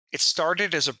It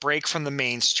started as a break from the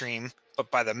mainstream, but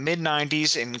by the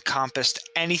mid-90s it encompassed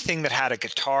anything that had a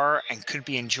guitar and could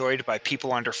be enjoyed by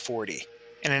people under 40.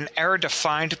 In an era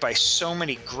defined by so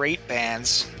many great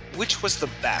bands, which was the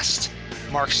best?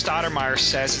 Mark Stoudemire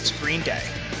says it's Green Day.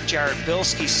 Jared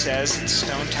Bilski says it's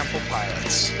Stone Temple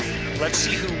Pilots. Let's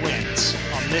see who wins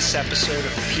on this episode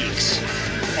of Peaks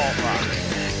Alt Rock.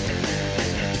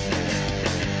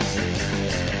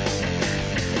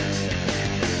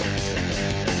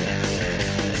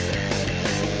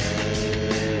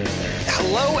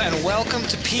 Hello and welcome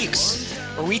to Peaks,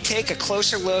 where we take a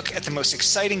closer look at the most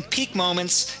exciting peak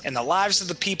moments in the lives of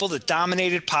the people that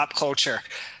dominated pop culture.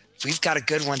 We've got a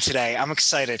good one today. I'm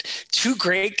excited. Two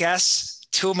great guests,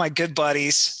 two of my good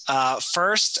buddies.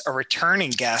 First, a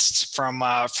returning guest from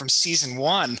season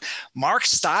one, Mark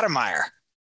Stoudemire.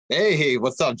 Hey,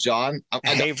 what's up, John?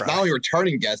 Hey, bro. Not only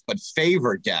returning guest, but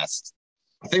favorite guest.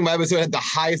 I think my episode had the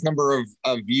highest number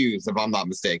of views, if I'm not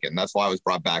mistaken. That's why I was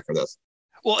brought back for this.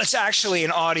 Well, it's actually an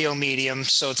audio medium,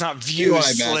 so it's not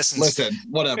views, listens. Listen,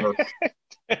 whatever.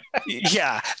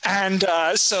 Yeah, and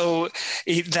so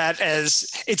that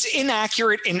as it's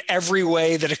inaccurate in every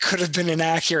way that it could have been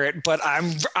inaccurate, but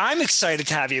I'm excited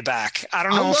to have you back. I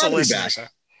don't know if the listeners are.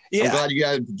 Yeah. I'm glad you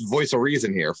got voice of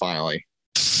reason here finally.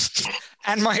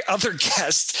 And my other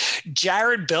guest,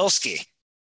 Jared Bilski.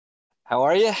 How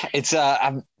are you? It's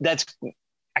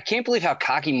I can't believe how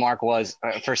cocky Mark was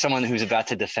for someone who's about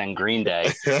to defend Green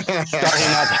Day.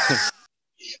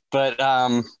 But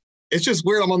it's just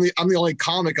weird. I'm the only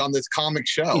comic on this comic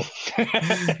show.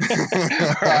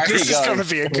 This is going to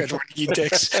be a good one, you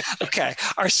dicks. Okay,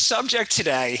 our subject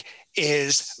today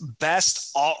is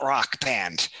best alt rock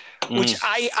band, which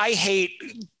I hate.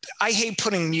 I hate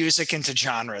putting music into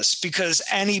genres because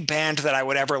any band that I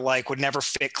would ever like would never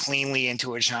fit cleanly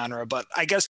into a genre. But I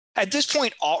guess at this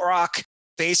point, alt rock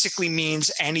basically means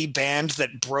any band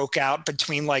that broke out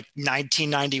between like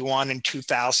 1991 and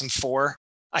 2004.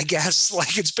 I guess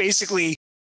like it's basically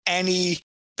any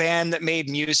band that made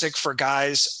music for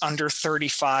guys under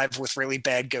 35 with really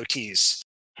bad goatees,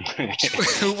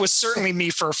 who was certainly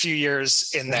me for a few years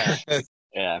in there.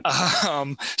 Yeah.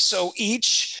 So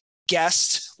each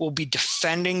guest will be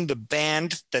defending the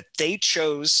band that they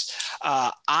chose.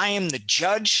 I am the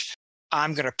judge.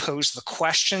 I'm going to pose the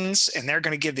questions and they're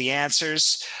going to give the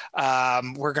answers.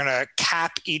 We're going to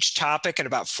cap each topic at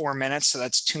about 4 minutes. So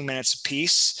that's 2 minutes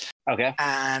apiece. Okay.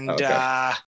 And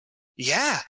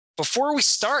yeah, before we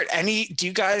start, do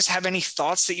you guys have any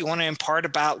thoughts that you want to impart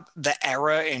about the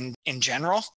era in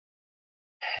general?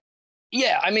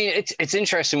 Yeah, I mean, it's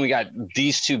interesting. We got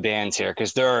these two bands here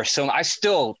because there are I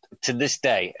still, to this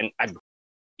day, and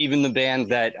even the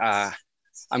band that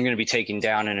I'm going to be taking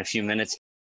down in a few minutes,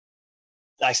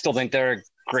 I still think they're a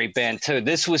great band too.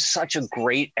 This was such a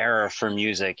great era for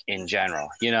music in general.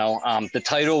 You know, the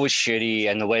title was shitty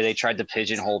and the way they tried to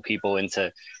pigeonhole people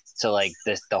into like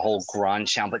the whole grunge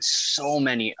sound, but so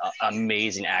many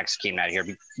amazing acts came out of here.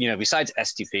 You know, besides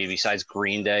STP, besides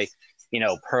Green Day, you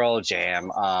know, Pearl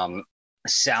Jam,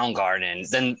 Soundgarden,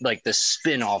 then like the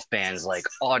spin-off bands like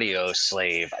Audio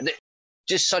Slave.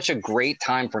 Just such a great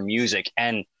time for music,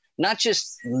 and not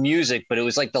just music, but it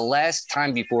was like the last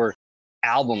time before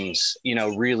albums, you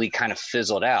know, really kind of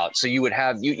fizzled out. So you would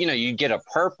have, you'd get a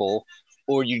Purple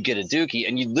or you'd get a Dookie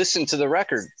and you'd listen to the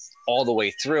record all the way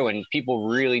through, and people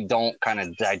really don't kind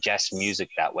of digest music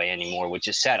that way anymore, which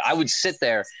is sad. I would sit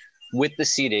there with the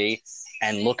CD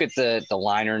and look at the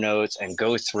liner notes and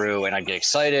go through, and I'd get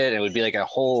excited. It would be like a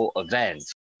whole event.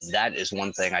 That is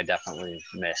one thing I definitely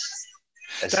miss.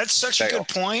 That's such a good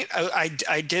point.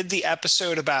 I did the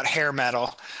episode about hair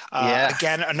metal.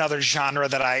 Again, another genre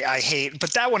that I hate,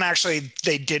 but that one actually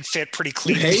they did fit pretty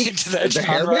cleanly into that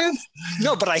genre. Hair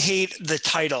no, but I hate the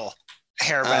title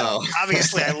hair metal.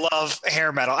 Obviously, I love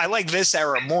hair metal. I like this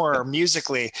era more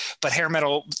musically, but hair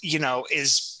metal, you know,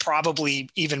 is probably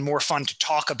even more fun to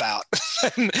talk about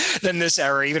than this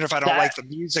era, even if I don't like the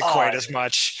music quite as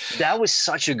much. That was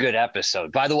such a good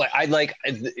episode. By the way, I like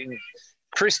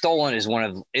Chris Dolan is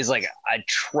like a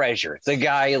treasure. The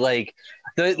guy, like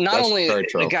the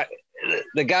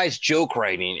guy's joke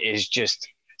writing is just,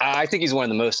 I think he's one of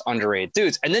the most underrated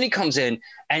dudes. And then he comes in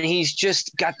and he's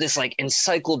just got this like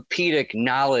encyclopedic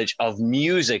knowledge of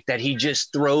music that he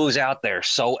just throws out there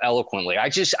so eloquently. I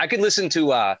could listen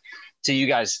to you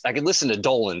guys. I could listen to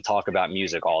Dolan talk about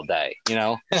music all day, you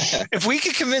know? If we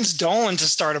could convince Dolan to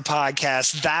start a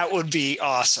podcast, that would be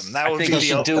awesome. That would be the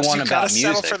should do one about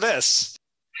music. Settle for this.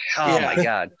 Oh my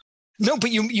God. No,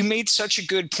 but you made such a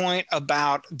good point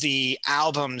about the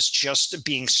albums just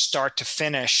being start to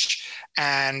finish.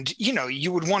 And, you know,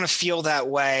 you would want to feel that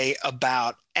way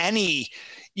about any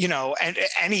and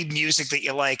any music that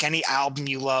you like, any album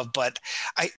you love. But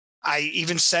I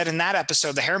even said in that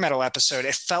episode, the hair metal episode,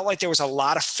 it felt like there was a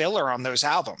lot of filler on those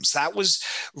albums. That was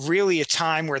really a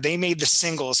time where they made the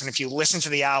singles. And if you listen to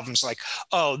the albums, like,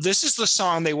 oh, this is the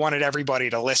song they wanted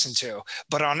everybody to listen to.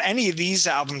 But on any of these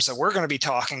albums that we're going to be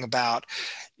talking about,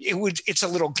 it's a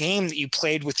little game that you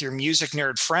played with your music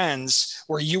nerd friends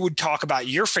where you would talk about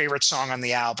your favorite song on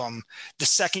the album the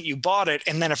second you bought it.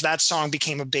 And then if that song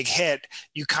became a big hit,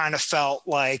 you kind of felt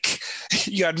like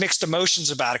you had mixed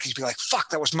emotions about it because you'd be like, fuck,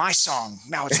 that was my song.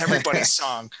 Now it's everybody's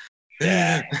song.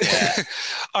 Yeah.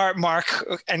 All right, Mark,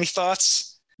 any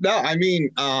thoughts? No, I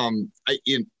mean, no,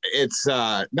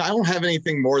 I don't have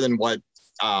anything more than what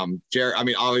Jared, I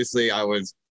mean, obviously I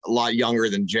was a lot younger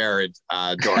than Jared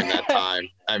during that time.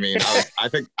 I mean, I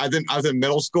think I was in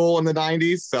middle school in the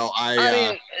 90s. So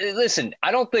I mean, listen,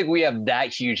 I don't think we have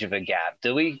that huge of a gap,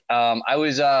 do we? I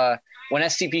was, when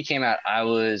STP came out, I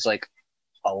was like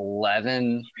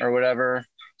 11 or whatever.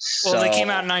 Well, they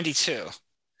came out in 92.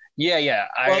 Yeah.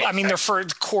 I mean, their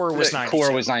first core was 92.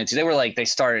 Core was 92. They were like, they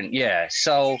started, yeah.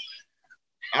 So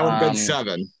I would have been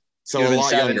 7. So a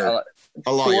lot younger.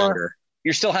 A lot younger.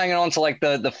 You're still hanging on to like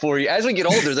the 4 years. As we get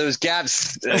older, those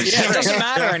gaps. It doesn't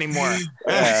matter anymore.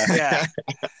 Yeah.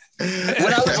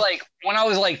 When I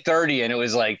was like 30 and it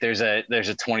was like there's a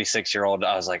 26-year-old,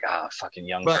 I was like, fucking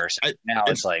young person. Now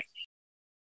it's like.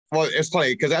 Well, it's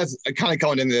funny because as kind of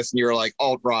going into this and you were like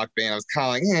alt rock band, I was kind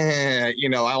of like, I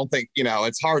don't think,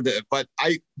 it's hard to, but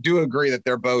I do agree that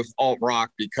they're both alt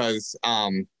rock because,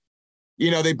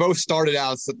 they both started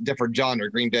out as different genre.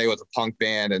 Green Day was a punk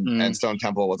band and Stone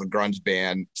Temple was a grunge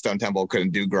band. Stone Temple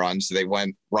couldn't do grunge, so they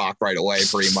went rock right away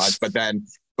pretty much. But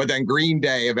then Green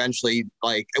Day eventually,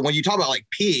 like, when you talk about like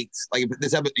peaks, like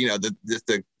this episode,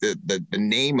 the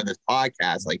name of this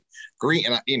podcast, like Green,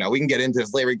 and we can get into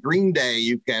this later. Green Day,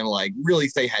 you can like really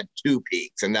say had 2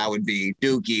 peaks, and that would be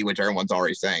Dookie, which everyone's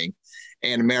already saying,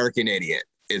 and American Idiot.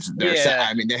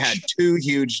 I mean, they had 2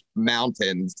 huge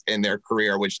mountains in their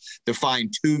career, which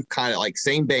defined 2 kind of like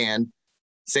same band,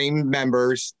 same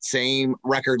members, same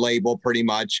record label pretty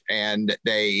much. And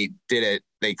they did it.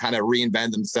 They kind of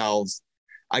reinvented themselves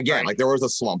again. Right. Like there was a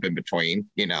slump in between,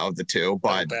 the 2,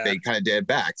 but they kind of did it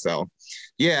back. So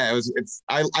yeah,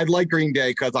 I like Green Day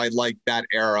because I like that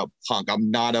era of punk.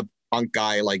 I'm not a punk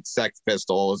guy like Sex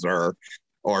Pistols or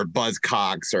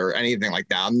Buzzcocks or anything like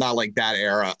that. I'm not like that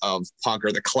era of punk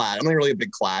or the Clash. I'm not really a big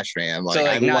Clash fan. Like,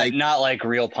 so not like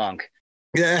real punk.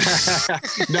 Yeah,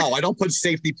 no, I don't put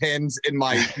safety pins in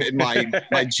my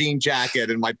jean jacket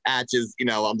and my patches,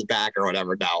 on the back or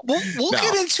whatever. No, we'll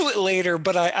get into it later.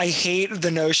 But I hate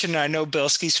the notion. I know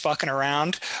Bilski's fucking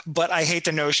around, but I hate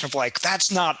the notion of like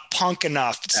that's not punk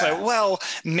enough. It's like, well,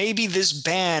 maybe this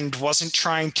band wasn't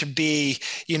trying to be,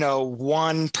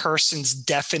 one person's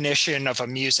definition of a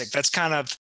music. That's kind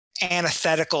of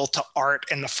antithetical to art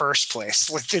in the first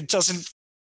place. Like it doesn't.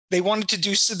 They wanted to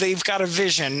do so. They've got a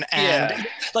vision, and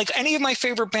like any of my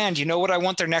favorite band, you know what I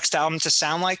want their next album to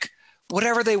sound like?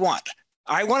 Whatever they want.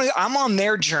 I'm on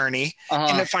their journey,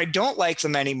 and if I don't like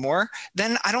them anymore,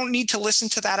 then I don't need to listen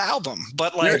to that album.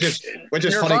 But like, which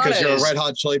is funny because you're a Red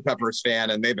Hot Chili Peppers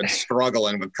fan, and they've been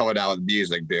struggling with coming out with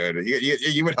music, dude.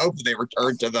 You would hope that they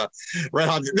return to the Red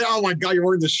Hot. Oh my God, you're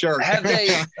wearing the shirt.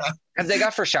 Have they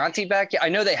got Frusciante back yet? I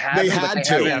know they have. They had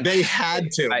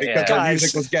to because their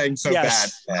music was getting so bad.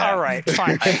 All right,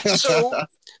 fine.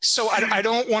 So I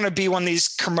don't want to be one of these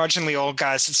curmudgeonly old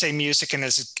guys that say music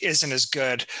isn't as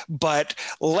good, but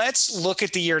let's look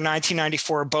at the year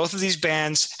 1994. Both of these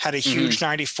bands had a huge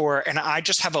 94, and I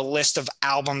just have a list of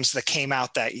albums that came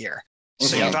out that year.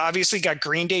 So you've obviously got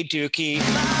Green Day, Dookie.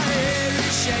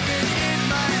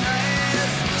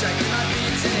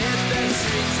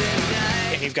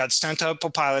 And you've got Stone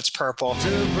Temple Pilots, Purple. To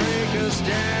break us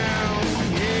down,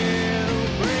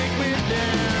 break me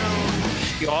down.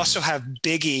 You also have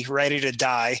Biggie, Ready to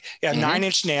Die. You have 9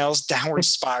 Inch Nails, Downward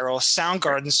Spiral,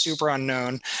 Soundgarden, Super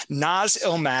Unknown, Nas,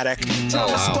 Illmatic.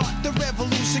 Start the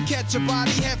revolution, catch a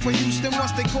body, head for Houston.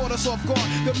 Once they caught us off guard,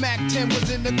 the Mac 10 was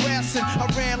in the grass, and I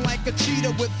ran like a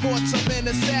cheetah with thoughts of an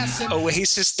assassin.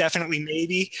 Oasis, Definitely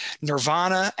Maybe,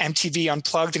 Nirvana, MTV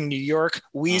Unplugged in New York,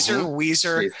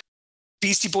 Weezer.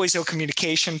 Beastie Boys, Ill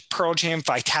Communication, Pearl Jam,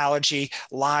 Vitalogy,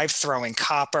 Live, Throwing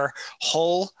Copper,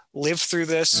 Hole, Live Through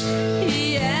This.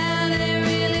 Yeah, they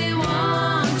really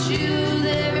want you.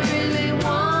 They really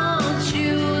want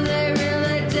you. They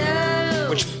really do.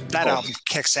 Which that album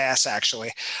kicks ass,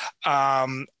 actually.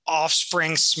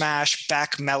 Offspring, Smash,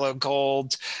 Beck, Mellow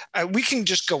Gold. We can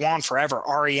just go on forever.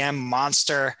 REM,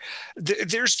 Monster.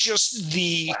 There's just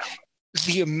the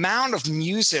amount of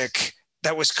music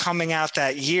that was coming out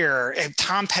that year. And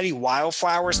Tom Petty,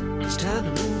 Wildflowers. It's time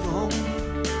to move on.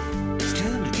 It's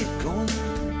time to get going.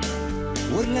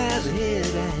 What lies ahead,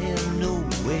 I have no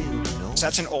way to know.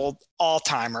 That's an old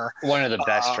all-timer. One of the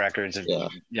best records.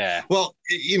 Yeah. Well,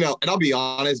 you know, and I'll be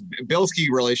honest, Bilski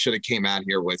really should have came out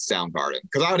here with Soundgarden,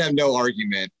 because I would have no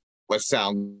argument with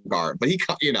Soundgarden. But he,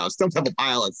 you know, Stone Temple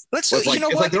Pilots. It's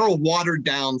like they're a watered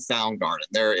down Soundgarden.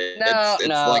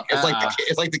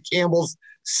 It's like the Campbell's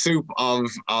soup of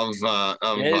wait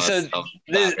a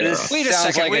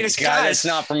second. Wait a guy that's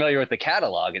not familiar with the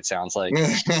catalog. It sounds like.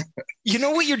 You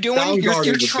know what you're doing?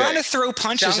 You're trying to throw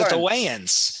punches at the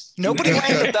weigh-ins. Nobody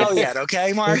rang the bell yet,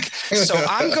 okay, Mark? So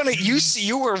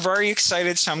you were very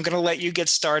excited, so I'm gonna let you get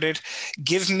started.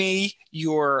 Give me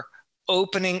your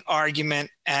opening argument,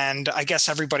 and I guess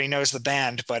everybody knows the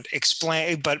band, but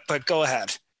explain. But go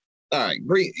ahead. All right,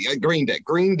 Green Day.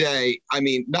 Green Day. I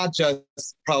mean, not just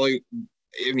probably.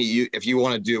 I mean, if you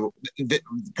want to do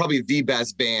probably the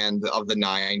best band of the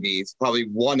 '90s, probably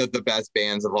one of the best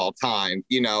bands of all time.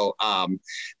 You know,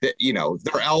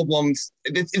 their albums,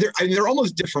 they're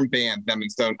almost different bands. I mean,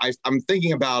 so I'm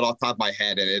thinking about off the top of my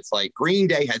head, and it's like Green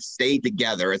Day has stayed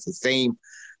together. It's the same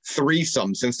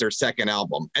threesome since their second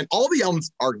album, and all the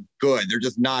albums are good. They're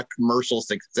just not commercial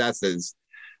successes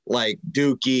like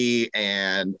Dookie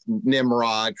and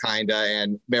Nimrod, kinda,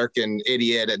 and American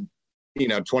Idiot, and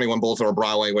 21 Bullets Over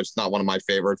Broadway, which is not one of my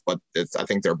favorites, but it's, I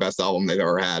think, their best album they've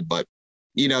ever had. But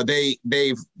they've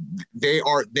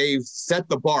set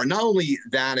the bar. Not only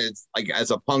that, as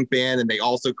a punk band, and they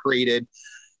also created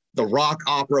the rock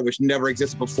opera, which never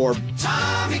existed before.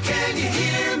 Tommy, can you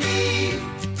hear me?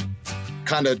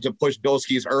 Kind of to push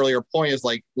Bilski's earlier point, is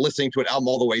like listening to an album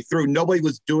all the way through. Nobody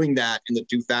was doing that in the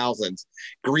 2000s.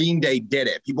 Green Day did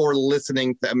it. People were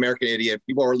listening to American Idiot.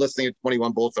 People were listening to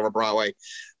 21 Bullets Over Broadway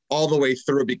all the way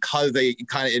through, because they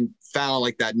kind of found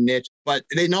like that niche. But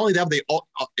they not only that, they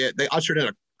ushered in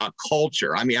a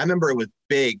culture. I mean, I remember it was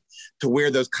big to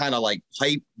wear those kind of like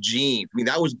pipe jeans. I mean,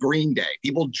 that was Green Day.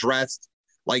 People dressed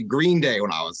like Green Day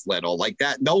when I was little, like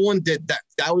that. No one did that.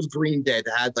 That was Green Day.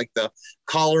 That had like the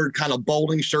collared kind of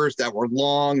bowling shirts that were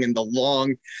long, and the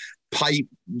long pipe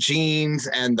jeans,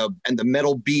 and the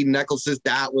metal bead necklaces.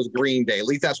 That was Green Day. At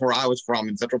least that's where I was from,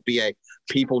 in Central PA.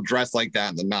 People dressed like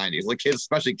that in the 90s, like kids,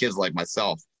 especially kids like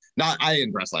myself. I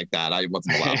didn't dress like that. I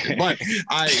wasn't allowed to,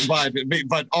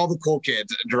 but all the cool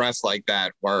kids dressed like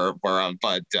that were I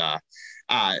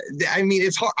mean,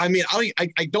 it's hard. I mean, I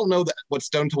don't know what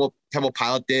Stone Temple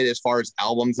Pilot did as far as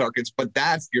albums are concerned, but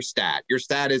that's your stat. Your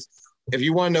stat is, if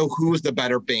you want to know who's the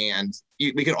better band,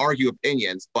 we can argue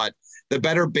opinions, but the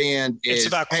better band is,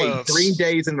 Green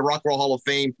Day's in the Rock and Roll Hall of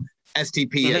Fame,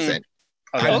 STP isn't.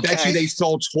 I bet you they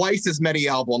sold twice as many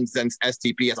albums than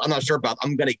STP is. I'm not sure about.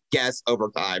 I'm going to guess over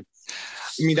time.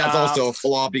 I mean, that's also a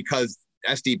flaw, because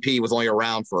STP was only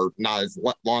around for not as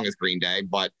long as Green Day.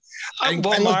 But and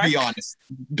let's be honest,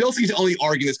 Bilski's only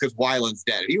arguing this because Weiland's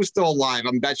dead. If he was still alive,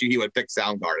 I bet you he would pick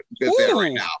Soundgarden.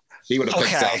 Right now, he would have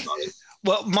picked Soundgarden.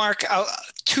 Well, Mark,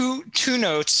 two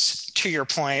notes to your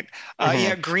point.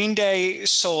 Yeah, Green Day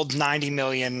sold 90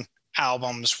 million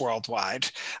albums worldwide,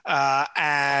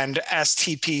 and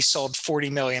STP sold 40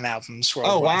 million albums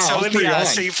worldwide. Oh, wow.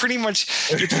 So you pretty much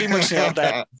nailed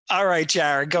that. All right,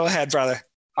 Jared, go ahead, brother.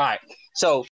 All right.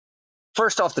 So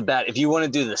first off the bat, if you want to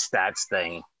do the stats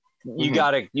thing, you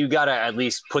gotta at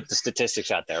least put the statistics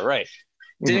out there, right?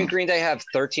 Didn't Green Day have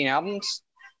 13 albums?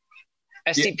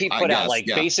 STP put out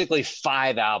basically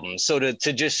 5 albums. So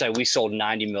to just say we sold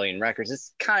 90 million records,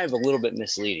 it's kind of a little bit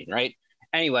misleading, right?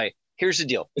 Anyway, here's the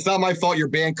deal. It's not my fault your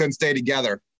band couldn't stay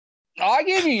together. I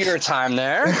gave you your time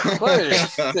there. What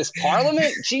is this,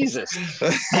 Parliament? Jesus.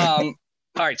 All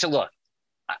right, so look,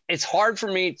 it's hard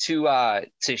for me to I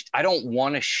don't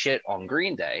want to shit on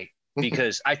Green Day,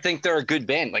 because I think they're a good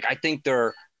band. Like, I think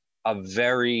they're a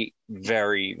very,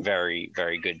 very, very,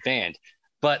 very good band.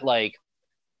 But like,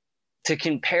 to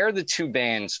compare the two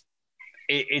bands,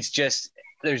 it's just,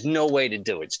 there's no way to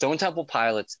do it. Stone Temple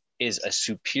Pilots is a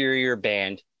superior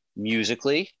band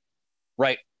musically,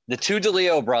 right? The two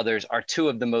DeLeo brothers are two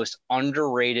of the most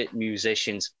underrated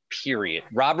musicians, period.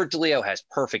 Robert DeLeo has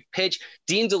perfect pitch.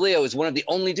 Dean DeLeo is one of the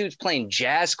only dudes playing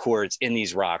jazz chords in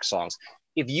these rock songs.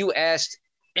 If you asked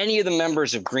any of the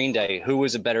members of Green Day who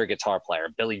was a better guitar player,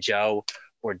 Billy Joe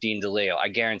or Dean DeLeo, I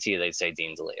guarantee you they'd say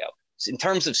Dean DeLeo. So in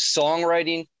terms of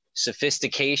songwriting,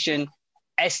 sophistication,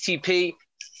 STP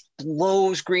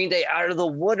blows Green Day out of the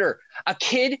water. A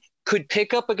kid could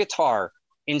pick up a guitar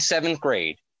in 7th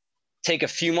grade, take a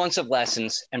few months of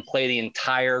lessons, and play the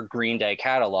entire Green Day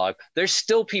catalog. There's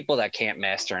still people that can't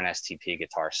master an STP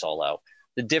guitar solo.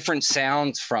 The different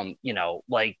sounds from,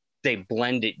 like They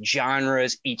blended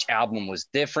genres. Each album was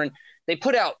different. They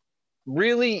put out,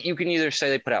 really, you can either say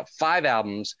they put out 5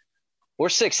 albums or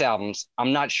 6 albums.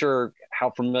 I'm not sure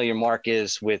how familiar Mark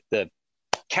is with the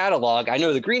catalog. I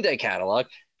know the Green Day catalog,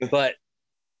 but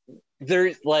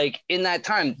they're like, in that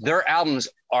time, their albums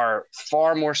are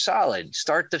far more solid,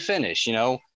 start to finish, you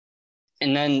know?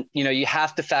 And then, you know, you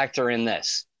have to factor in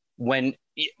this. When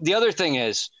the other thing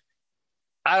is,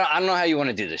 I don't know how you want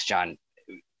to do this, John.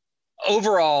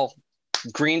 Overall,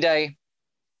 Green Day,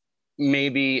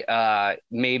 maybe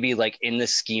like in the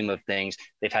scheme of things,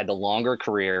 they've had the longer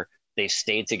career. They've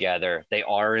stayed together. They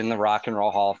are in the Rock and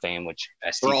Roll Hall of Fame, which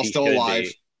STP we're all still alive.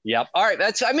 Be. Yep. All right.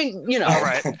 That's, I mean, you know. All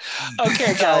right.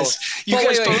 Okay, guys.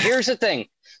 Wait, here's the thing.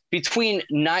 Between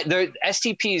the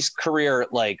STP's career,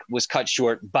 like, was cut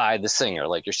short by the singer,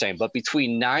 like you're saying, but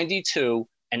between 92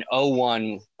 and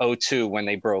 01, 02, when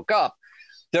they broke up,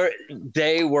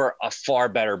 they were a far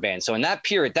better band. So in that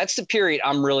period, that's the period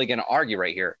I'm really going to argue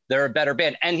right here. They're a better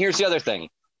band. And here's the other thing,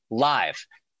 live.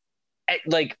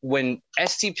 Like, when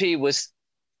STP was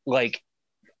like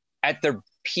at their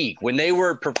peak, when they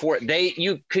were Green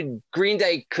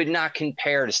Day could not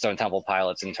compare to Stone Temple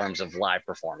Pilots in terms of live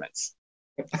performance.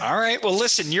 All right. Well,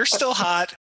 listen, you're still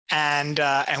hot, and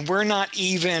we're not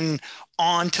even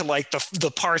on to like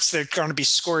the parts that are going to be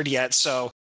scored yet.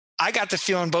 So I got the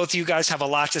feeling both of you guys have a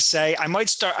lot to say. I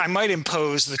might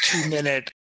impose the 2-minute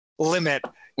limit,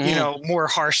 you know, more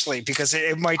harshly, because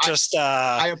it might just.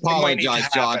 I apologize,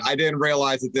 John. I didn't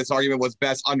realize that this argument was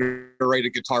best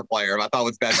underrated guitar player. I thought it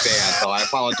was best band, so I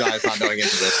apologize not going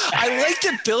into this. I like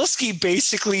that Bilski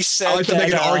basically said I like to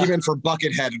make an argument for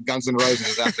Buckethead and Guns N' Roses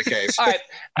if that's the case. All right,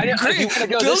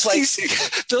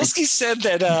 Bilski said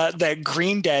that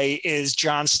Green Day is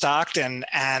John Stockton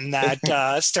and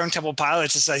that Stone Temple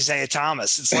Pilots is Isaiah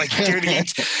Thomas. It's like, dude,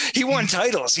 he won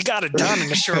titles. He got it done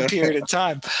in a short period of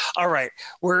time. All right.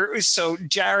 So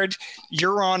Jared,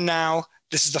 you're on now.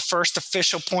 This is the first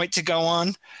official point to go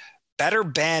on. Better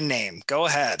band name. Go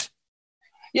ahead.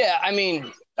 Yeah, I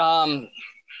mean,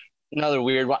 another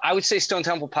weird one. I would say Stone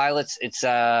Temple Pilots. It's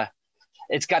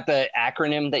got the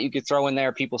acronym that you could throw in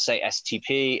there. People say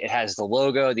STP. It has the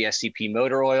logo, the STP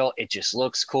motor oil. It just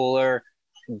looks cooler.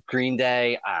 Green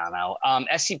Day, I don't know.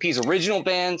 STP's original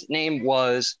band name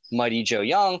was Mighty Joe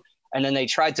Young. And then they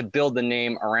tried to build the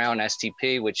name around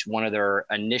STP, which one of their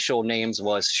initial names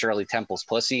was Shirley Temple's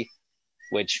Pussy,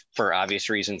 which for obvious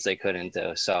reasons they couldn't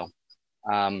do. So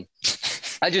I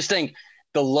just think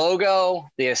the logo,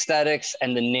 the aesthetics,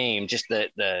 and the name, just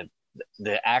the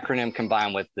acronym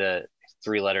combined with the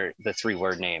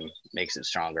 3-word name makes it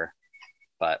stronger.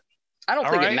 But I don't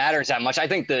think it matters that much. I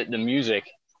think the music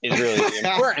is really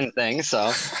the important thing.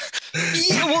 So.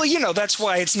 Yeah, well, you know, that's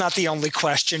why it's not the only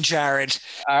question, Jared.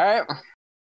 All right.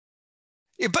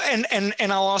 But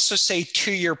and I'll also say, to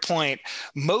your point,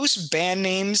 most band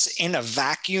names in a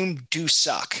vacuum do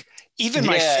suck. Even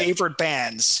my favorite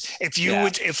bands, if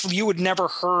you would never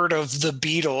heard of the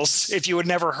Beatles, if you had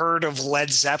never heard of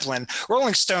Led Zeppelin,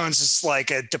 Rolling Stones is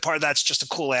like that's just a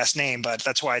cool ass name, but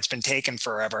that's why it's been taken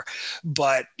forever.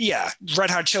 But yeah,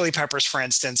 Red Hot Chili Peppers, for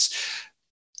instance.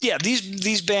 Yeah,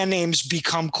 these band names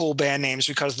become cool band names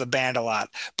because of the band a lot.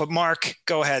 But Mark,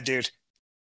 go ahead, dude.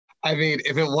 I mean,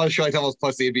 if it was Shirley Temple's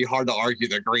Pussy, it'd be hard to argue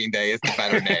that Green Day is the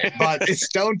better name. But it's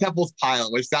Stone Temple's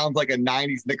Pilot, which sounds like a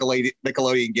 90s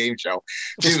Nickelodeon game show.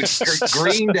 Dude,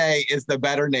 Green Day is the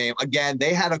better name. Again,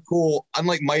 they had a cool,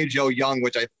 unlike Mighty Joe Young,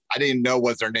 which I didn't know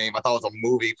was their name. I thought it was a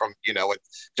movie from, with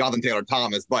Jonathan Taylor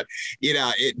Thomas. But,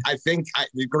 I think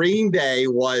the Green Day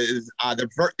was,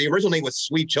 the original name was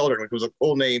Sweet Children, which was a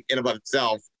cool name in and of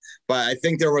itself. But I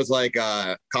think there was like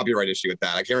a copyright issue with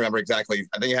that. I can't remember exactly.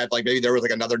 I think it had maybe there was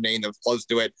like another name that was close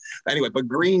to it. Anyway, but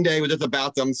Green Day was just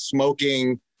about them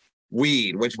smoking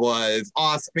weed, which was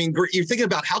awesome. I mean, you're thinking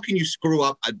about how can you screw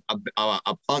up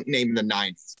a punk name in the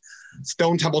 90s?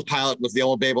 Stone Temple Pilot was the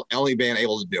only band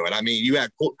able to do it. I mean, you had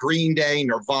Green Day,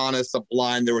 Nirvana,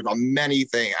 Sublime. There was many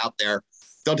things out there.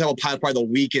 Stone Temple Pilot probably the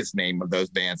weakest name of those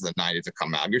bands in the 90s to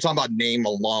come out. If you're talking about name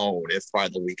alone, it's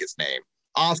probably the weakest name.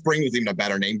 Offspring was even a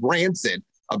better name. Rancid,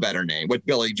 a better name, with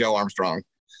Billy Joe Armstrong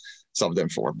subbed in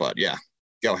for. But yeah,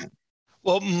 go ahead.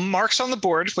 Well, Mark's on the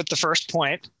board with the first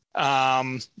point.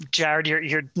 Jared,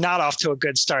 you're not off to a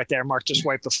good start there. Mark just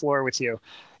wiped the floor with you.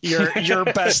 Your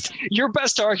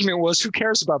best argument was, who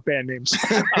cares about band names?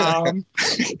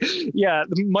 Yeah,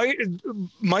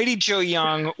 Mighty Joe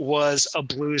Young was a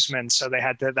bluesman, so they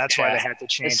had to. That's why they had to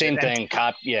change. The same thing.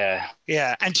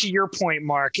 Yeah. And to your point,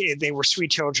 Mark, they were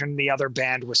Sweet Children. The other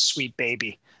band was Sweet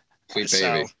Baby. Sweet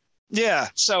Baby.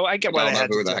 So I get why they had to. I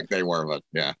don't know who the heck they were, but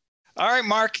yeah. All right,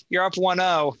 Mark, you're up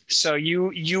 1-0. So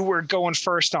you were going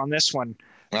first on this one.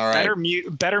 All right.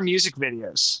 Better music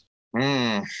videos.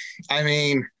 I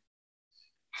mean,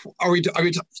 are we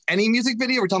any music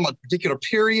video? We're talking about a particular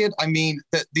period. I mean,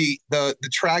 the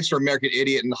tracks for American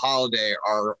Idiot and Holiday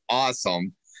are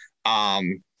awesome.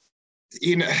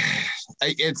 You know,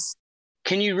 it's.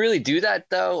 Can you really do that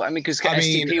though? I mean, because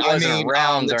STP wasn't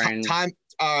around during time.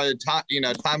 Time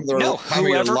of their No, time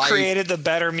whoever of your life. created the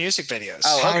better music videos.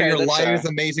 Oh, Time okay, of Your that's Life is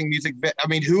amazing music. I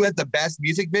mean, who had the best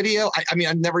music video? I mean,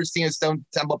 I've never seen a Stone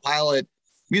Temple Pilot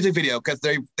music video because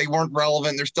they weren't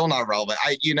relevant. They're still not relevant.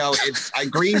 It's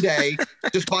Green Day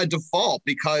just by default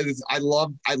because I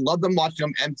love them watching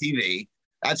them MTV.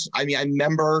 I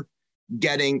remember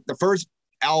getting the first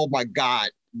album I got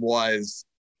was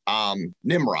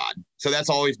Nimrod. So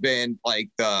that's always been like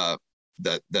the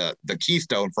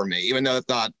keystone for me, even though it's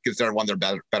not considered one of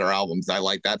their better albums. I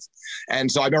like that.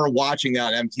 And so I remember watching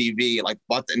that on MTV,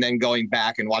 and then going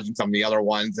back and watching some of the other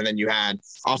ones. And then you had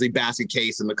obviously Basket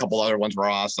Case and a couple other ones were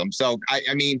awesome. So I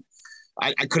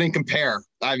couldn't compare.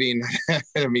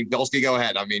 Bilski, go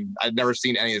ahead. I've never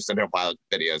seen any of the Central Pilot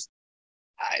videos.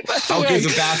 How good is a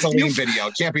Vaseline video?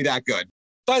 It can't be that good.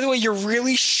 By the way, you're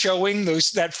really showing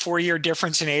that 4-year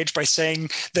difference in age by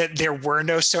saying that there were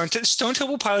no Stone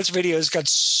Temple Pilots videos got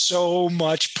so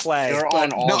much play. They're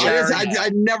on all. No,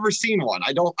 I've never seen one.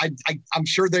 I'm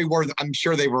sure they were. I'm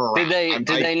sure they were around.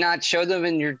 Did they not show them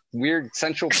in your weird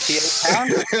central PA town?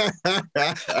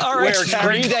 All right, where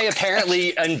Green Day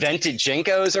apparently invented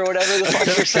Jinkos or whatever the fuck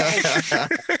you're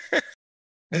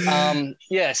saying.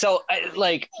 Yeah. So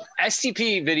like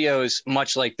STP videos,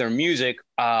 much like their music,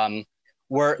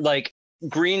 were like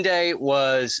Green Day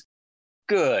was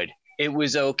good. It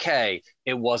was okay.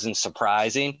 It wasn't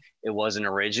surprising. It wasn't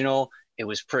original. It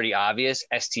was pretty obvious.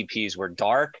 STPs were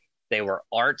dark. They were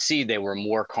artsy. They were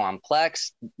more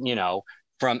complex,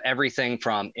 from everything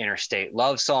from Interstate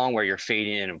Love Song, where you're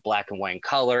fading in black and white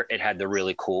color. It had the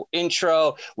really cool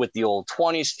intro with the old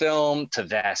 20s film, to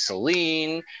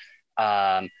Vaseline,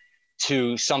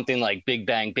 to something like Big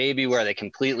Bang Baby, where they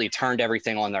completely turned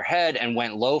everything on their head and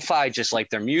went lo-fi, just like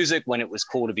their music when it was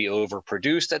cool to be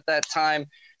overproduced at that time,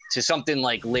 to something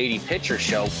like Lady Picture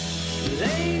Show.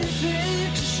 Lady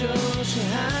Picture Show, she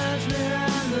hides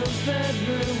behind the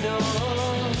bedroom door.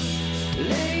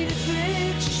 Lady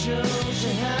Picture Show,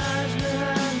 she hides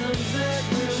behind the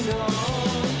bedroom door.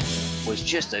 Was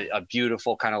just a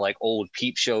beautiful kind of like old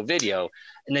Peep Show video.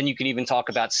 And then you can even talk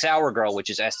about Sour Girl,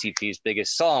 which is STP's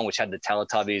biggest song, which had the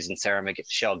Teletubbies and Sarah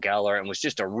Michelle Gellar, and was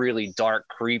just a really dark,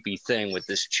 creepy thing with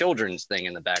this children's thing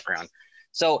in the background.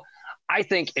 So I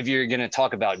think if you're going to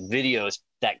talk about videos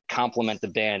that complement the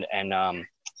band and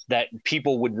that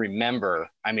people would remember,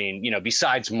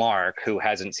 besides Mark, who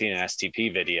hasn't seen an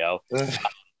STP video,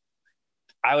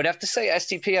 I would have to say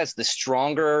STP has the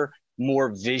stronger, more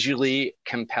visually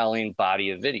compelling body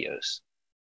of videos.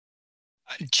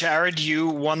 Jared, you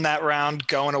won that round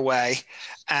going away.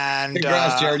 And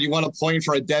congrats, Jared. You won a point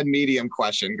for a dead medium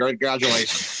question.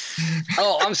 Congratulations.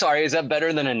 Oh, I'm sorry. Is that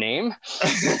better than a name?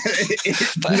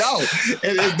 No,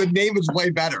 the name is way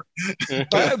better.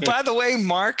 By the way,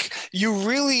 Mark, you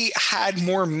really had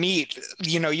more meat.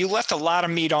 You left a lot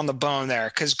of meat on the bone there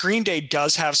because Green Day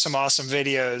does have some awesome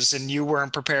videos, and you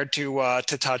weren't prepared to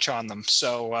touch on them.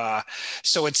 So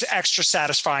it's extra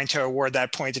satisfying to award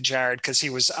that point to Jared because he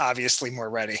was obviously more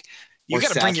ready. You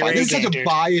got to bring your A game, dude. This is such a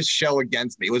biased show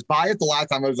against me. It was biased the last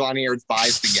time I was on here. It's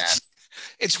biased again.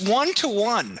 It's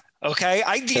 1-1. Okay.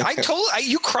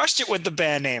 You crushed it with the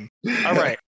band name. All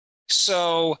right.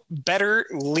 So better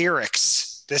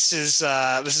lyrics. This is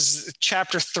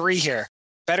chapter 3 here.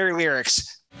 Better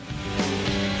lyrics.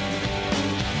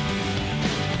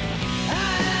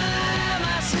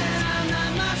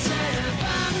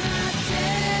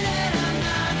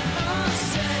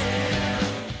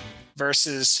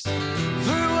 Versus for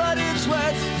what it's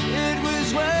worth, it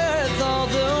was worth all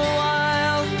the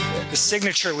while. The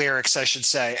signature lyrics, I should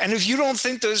say. And if you don't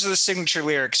think those are the signature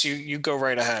lyrics, you go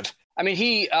right ahead. I mean,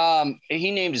 he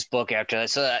named his book after that,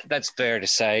 so that's fair to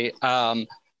say.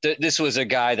 This was a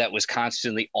guy that was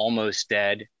constantly almost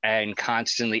dead, and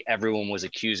constantly everyone was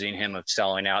accusing him of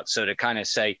selling out. So to kind of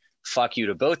say fuck you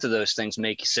to both of those things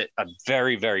makes it a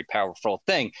very, very powerful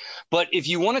thing. But if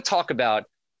you want to talk about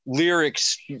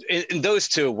lyrics, and those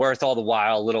two, worth all the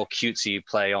while, little cutesy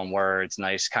play on words,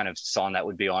 nice kind of song that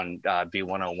would be on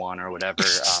B101 or whatever.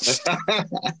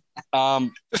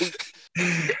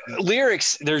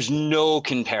 Lyrics, there's no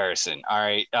comparison. All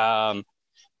right.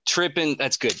 Trippin',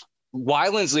 that's good.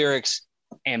 Weiland's lyrics,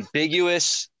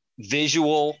 ambiguous,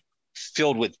 visual,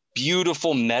 filled with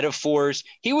beautiful metaphors.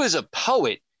 He was a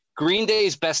poet. Green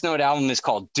Day's best known album is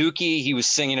called Dookie. He was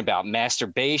singing about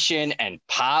masturbation and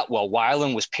pot while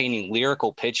Weiland was painting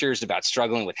lyrical pictures about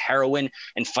struggling with heroin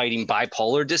and fighting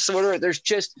bipolar disorder. There's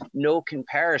just no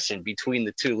comparison between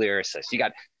the two lyricists. You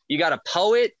got a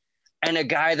poet and a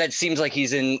guy that seems like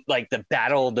he's in like the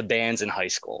battle of the bands in high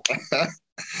school.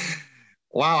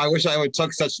 Wow, I wish I would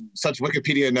took such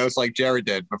Wikipedia notes like Jared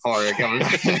did before I come.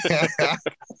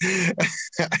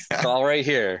 It's all right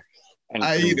here. And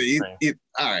all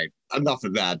right, enough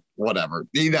of that. Whatever.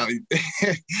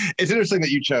 It's interesting that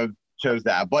you chose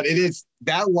that, but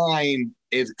that line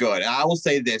is good. And I will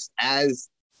say this as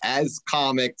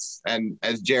comics and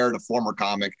as Jared, a former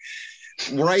comic,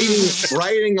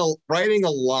 writing a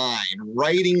line,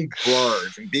 writing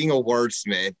words, and being a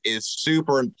wordsmith is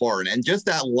super important. And just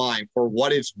that line, for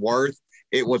what it's worth,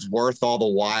 it was worth all the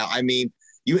while. I mean,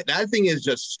 that thing is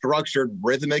just structured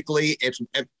rhythmically.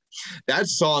 That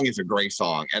song is a great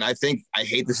song, and I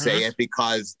hate to say it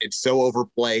because it's so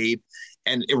overplayed,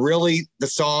 and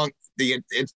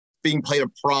it's being played at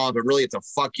prom, but really it's a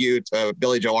fuck you to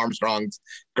Billie Joe Armstrong's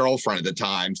girlfriend at the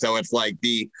time. So it's like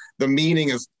the meaning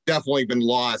has definitely been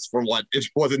lost from what it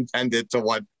was intended to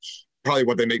what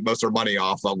they make most of their money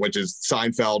off of, which is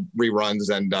Seinfeld reruns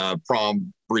and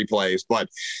prom replays. But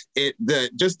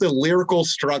just the lyrical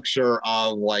structure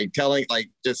of like telling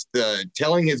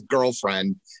his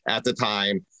girlfriend at the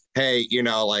time, hey,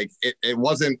 like it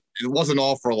wasn't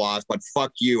all for loss, but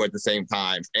fuck you at the same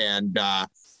time. And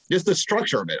just the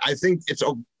structure of it, I think it's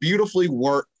a beautifully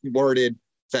worded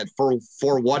that for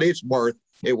what it's worth,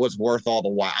 it was worth all the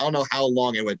while. I don't know how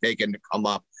long it would take him to come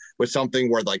up with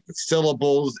something where like the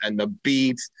syllables and the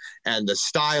beats and the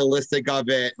stylistic of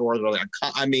it, or like,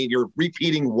 I mean, you're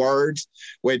repeating words,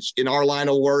 which in our line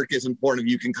of work is important.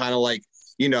 If you can kind of like,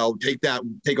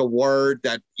 take a word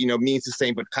that, means the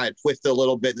same, but kind of twist it a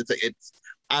little bit. It's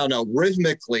I don't know,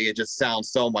 rhythmically, it just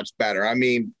sounds so much better. I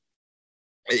mean,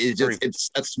 it's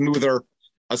a smoother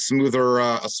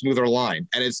line.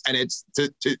 And it's to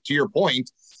your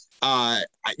point,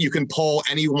 you can poll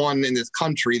anyone in this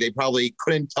country. They probably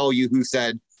couldn't tell you who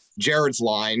said Jared's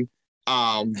line.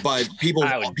 But people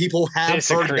have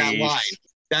heard that line.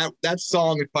 That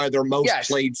song is probably their most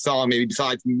played song, maybe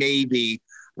besides maybe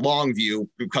Longview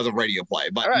because of radio play.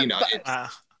 But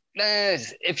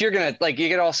if you're gonna you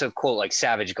could also quote like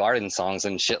Savage Garden songs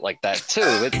and shit like that too.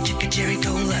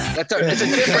 It's a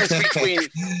difference between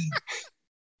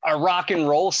a rock and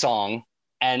roll song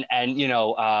and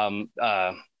an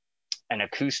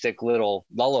acoustic little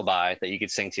lullaby that you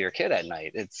could sing to your kid at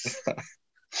night. It's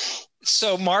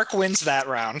so Mark wins that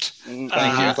round. Thank you.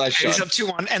 He's up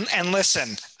 2-1. And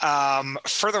listen,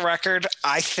 for the record,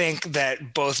 I think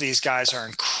that both these guys are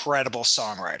incredible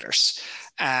songwriters.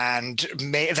 And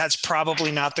that's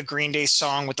probably not the Green Day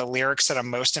song with the lyrics that I'm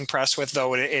most impressed with,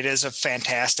 though it is a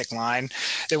fantastic line.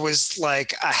 There was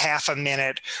like a half a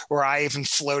minute where I even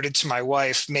floated to my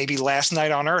wife, maybe Last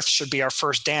Night on Earth should be our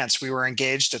first dance. We were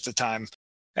engaged at the time.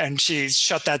 And she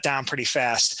shut that down pretty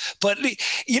fast. But,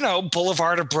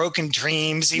 Boulevard of Broken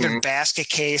Dreams, even Basket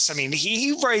Case. I mean,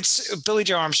 Billie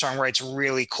Joe Armstrong writes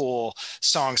really cool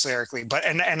songs lyrically. But,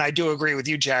 and I do agree with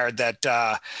you, Jared, that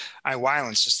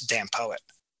Weiland's just a damn poet.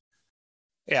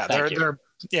 Yeah,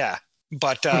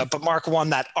 But Mark won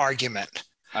that argument.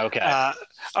 Okay.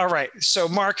 All right. So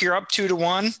Mark, you're up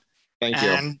 2-1. Thank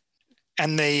you.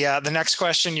 And the next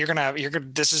question, you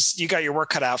got your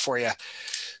work cut out for you.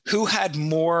 Who had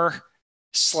more /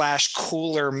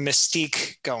 cooler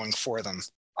mystique going for them?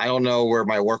 I don't know where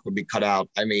my work would be cut out.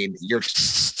 I mean,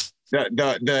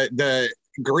 the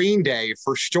Green Day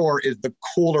for sure is the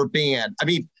cooler band. I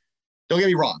mean, don't get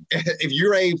me wrong. If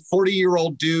you're a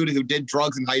 40-year-old dude who did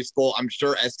drugs in high school, I'm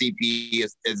sure STP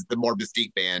is the more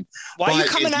mystique band. Why are you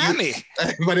coming at me?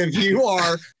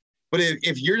 But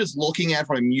if you're just looking at it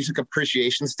from a music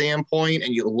appreciation standpoint,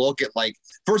 and you look at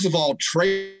first of all,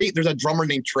 Trey, there's a drummer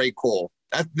named Trey Cole.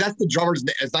 That's the drummer's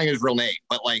name. It's not his real name,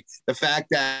 but the fact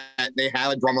that they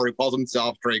have a drummer who calls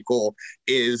himself Trey Cole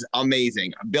is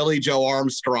amazing. Billie Joe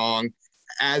Armstrong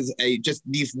as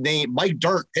these name, Mike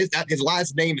Dirnt, his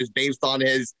last name is based on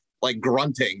his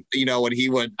grunting, when he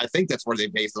would, I think that's where they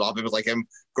based it off. It was him,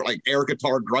 air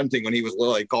guitar grunting when he was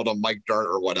little, called him Mike Dirnt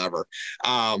or whatever.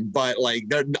 But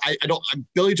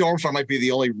Billie Joe Armstrong might be the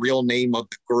only real name of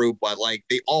the group, but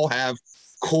they all have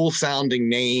cool sounding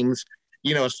names.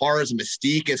 As far as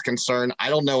Mystique is concerned, I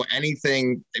don't know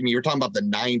anything. I mean, you're talking about the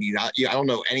 90s. I don't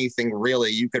know anything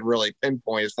really you could really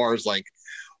pinpoint as far as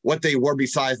what they were,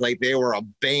 besides they were a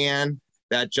band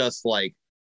that just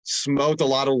smoked a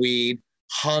lot of weed,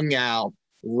 hung out,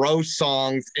 roast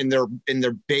songs in their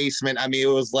basement. I mean,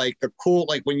 it was like the cool,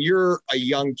 like when you're a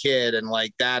young kid and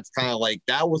like that's kind of like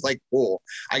that was like cool.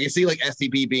 I can see like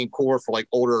STP being cooler for like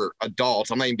older adults.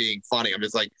 I'm not even being funny. I'm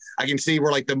just like I can see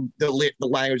where like the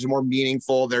language is more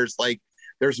meaningful. There's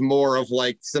more of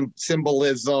like some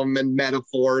symbolism and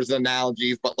metaphors,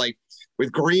 analogies, but like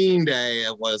with Green Day,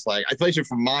 it was like, especially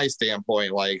from my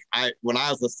standpoint, like when I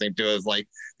was listening to it, was like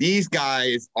these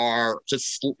guys are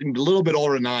just a little bit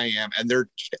older than I am, and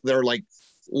they're like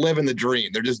living the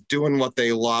dream. They're just doing what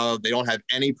they love. They don't have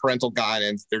any parental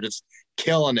guidance. They're just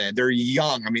killing it. They're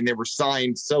young. I mean, they were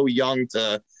signed so young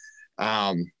to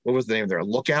what was the name of their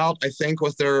Lookout, I think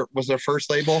was their first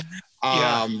label.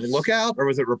 Lookout, or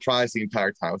was it Reprise the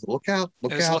entire time? Was it Lookout?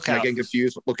 Lookout. I'm getting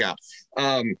confused. Lookout.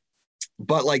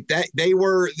 But like that, they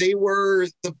were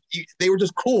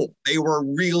just cool. They were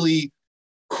really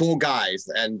cool guys,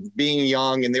 and being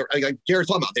young, and they were like Jared's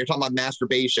talking about. They were talking about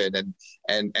masturbation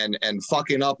and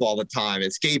fucking up all the time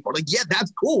and skateboard. Like, yeah,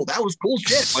 that's cool. That was cool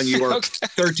shit when you were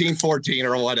 13, 14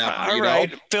 or whatever. All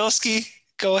right, Bilski,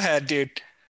 go ahead, dude.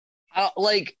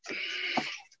 Like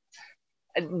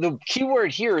the key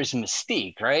word here is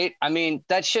mystique, right? I mean,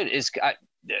 that shit is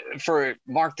for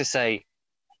Mark to say.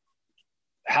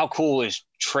 How cool is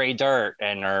Trey Dirt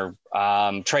or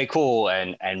Trey Cool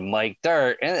and Mike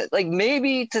Dirt, and like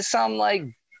maybe to some like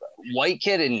white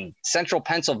kid in central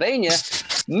Pennsylvania,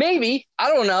 maybe, I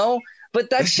don't know,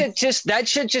 but that shit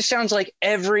just sounds like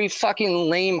every fucking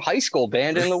lame high school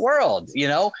band in the world, you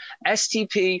know.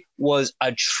 STP was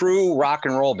a true rock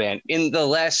and roll band in the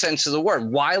last sense of the word.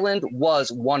 Weiland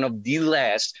was one of the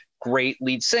last great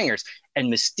lead singers,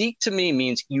 and mystique to me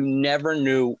means you never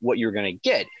knew what you're gonna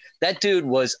get. That dude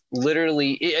was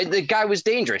literally, the guy was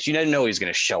dangerous. You didn't know he was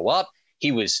going to show up.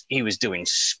 He was doing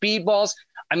speedballs.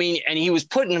 I mean, and he was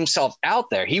putting himself out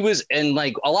there. He was, and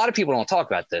like a lot of people don't talk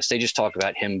about this. They just talk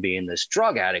about him being this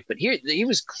drug addict, but he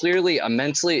was clearly a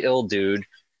mentally ill dude,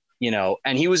 you know,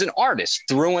 and he was an artist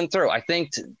through and through. I think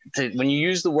when you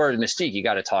use the word mystique, you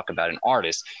got to talk about an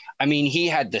artist. I mean, he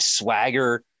had the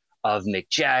swagger of Mick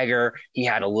Jagger. He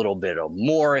had a little bit of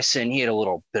Morrison. He had a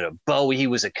little bit of Bowie. He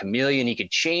was a chameleon. He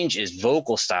could change his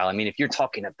vocal style. I mean, if you're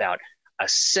talking about a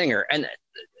singer, and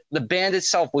the band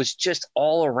itself was just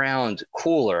all around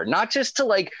cooler, not just to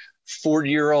like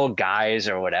 40-year-old guys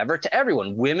or whatever, to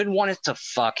everyone. Women wanted to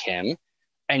fuck him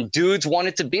and dudes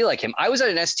wanted to be like him. I was at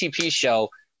an STP show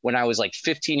when I was like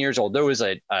 15 years old. There was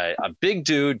a big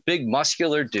dude, big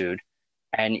muscular dude,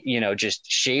 and, you know, just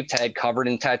shaved head, covered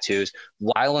in tattoos.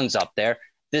 Weiland's up there.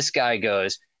 This guy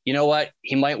goes, you know what?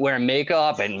 He might wear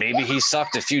makeup and maybe he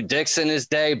sucked a few dicks in his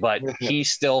day, but he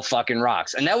still fucking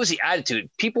rocks. And that was the attitude.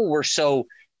 People were so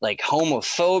like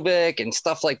homophobic and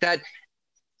stuff like that.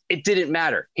 It didn't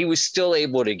matter. He was still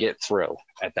able to get through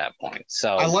at that point.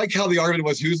 So I like how the argument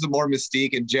was who's the more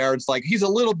mystique, and Jared's like, he's a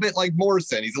little bit like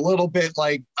Morrison. He's a little bit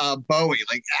like Bowie.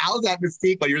 Like, how's that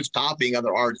mystique? But you're just copying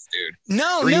other artists, dude.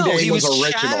 No, he was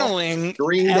channeling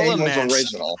Green elements. Day was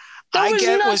original. There was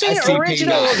nothing STP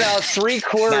original not. about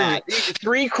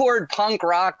three chord punk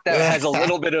rock that has a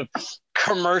little bit of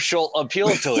commercial appeal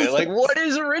to it. Like, what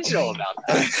is original about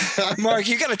that? Mark,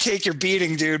 you got to take your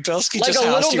beating, dude. Bilski Like just a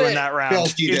housed little you in bit. that round.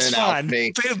 Bilski It's didn't fine. out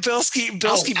me.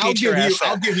 Bilski I'll beat your ass.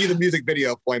 I'll give you the music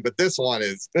video point, but this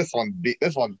one's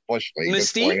Bush League.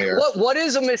 Mystique. What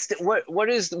is a mystique? What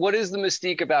is the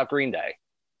mystique about Green Day?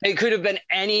 It could have been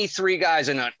any three guys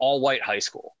in an all-white high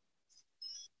school.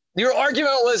 Your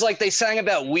argument was like they sang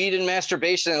about weed and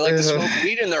masturbation and like to smoke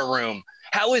weed in their room.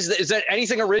 How is that? Is there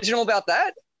anything original about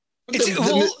that?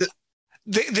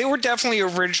 They were definitely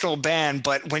an original band,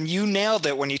 but when you nailed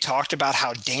it, when you talked about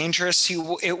how dangerous he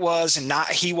was and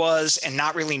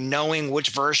not really knowing which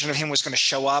version of him was going to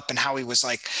show up, and how he was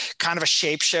like kind of a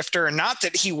shapeshifter, and not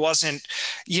that he wasn't,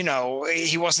 you know,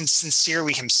 he wasn't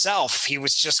sincerely himself. He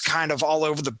was just kind of all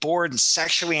over the board and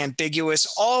sexually ambiguous.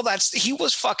 He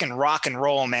was fucking rock and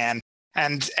roll, man.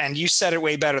 And you said it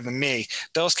way better than me.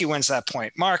 Bilski wins that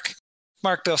point. Mark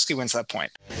Bilski wins that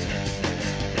point.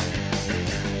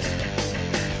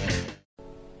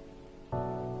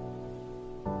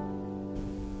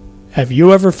 Have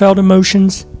you ever felt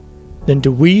emotions? Then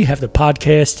do we have the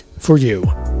podcast for you.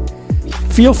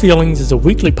 Feel Feelings is a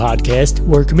weekly podcast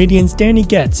where comedians Danny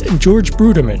Getz and George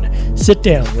Bruderman sit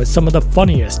down with some of the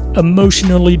funniest,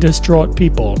 emotionally distraught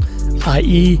people,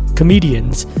 i.e.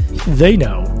 comedians, they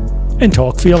know, and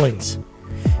talk feelings.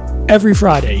 Every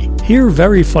Friday, hear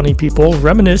very funny people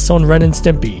reminisce on Ren and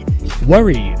Stimpy,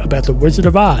 worry about the Wizard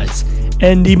of Oz,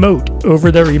 and emote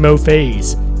over their emo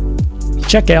phase.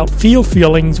 Check out Feel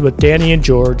Feelings with Danny and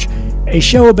George, a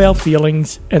show about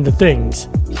feelings and the things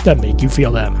that make you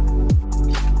feel them.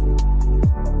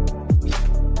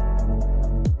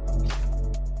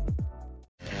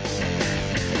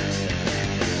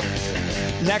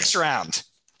 next round.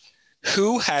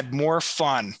 Who had more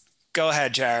fun? Go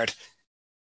ahead, Jared.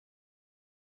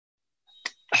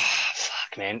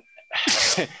 Fuck, man.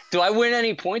 Do I win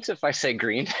any points if I say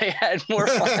Green Day had more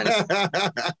fun?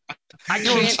 I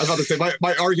was about to say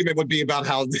my argument would be about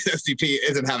how the STP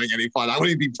isn't having any fun. I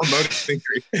wouldn't be promoting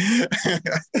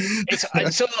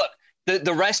So look,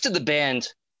 the rest of the band,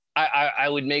 I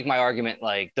would make my argument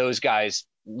like those guys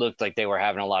looked like they were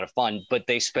having a lot of fun, but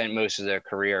they spent most of their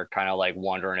career kind of like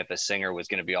wondering if a singer was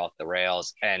going to be off the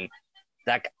rails. And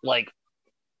that like,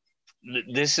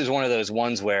 this is one of those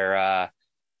ones where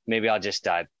maybe I'll just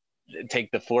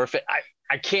take the forfeit.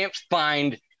 I can't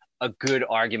find a good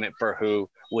argument for who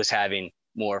was having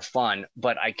more fun,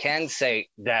 but I can say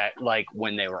that like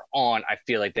when they were on, I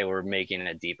feel like they were making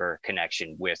a deeper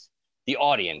connection with the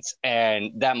audience.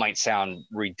 And that might sound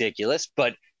ridiculous,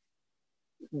 but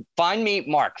find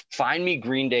me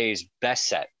Green Day's best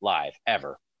set live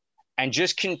ever, and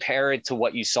just compare it to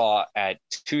what you saw at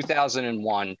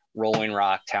 2001 Rolling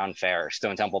Rock Town Fair,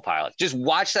 Stone Temple Pilots. Just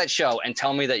watch that show and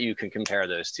tell me that you can compare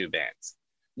those two bands.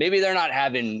 Maybe they're not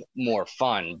having more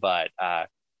fun, but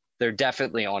they're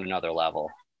definitely on another level.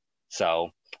 So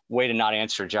way to not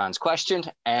answer John's question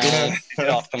and get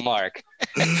off the mark.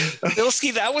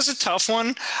 Bilski, that was a tough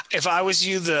one. If I was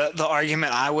you, the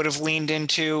argument I would have leaned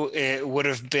into, it would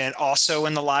have been also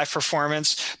in the live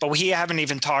performance, but we haven't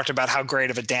even talked about how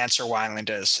great of a dancer Weiland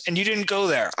is. And you didn't go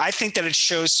there. I think that it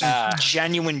shows some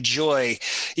genuine joy,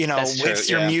 with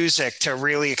your music to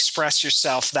really express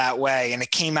yourself that way. And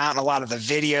it came out in a lot of the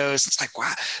videos. It's like,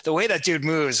 wow, the way that dude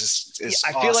moves is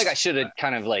I feel like I should have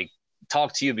kind of like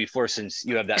talk to you before, since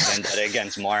you have that vendetta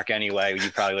against Mark anyway.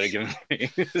 You probably would have given me.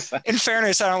 In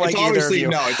fairness, I don't like either of you.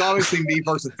 No, it's obviously me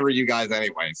versus three of you guys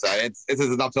anyway. So it's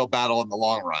an uphill battle in the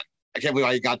long run. I can't believe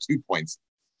I got 2 points.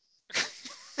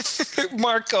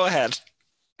 Mark, go ahead.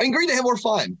 I mean, Green Day had more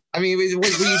fun. I mean,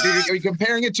 when you're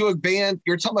comparing it to a band,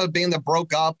 you're talking about a band that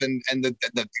broke up and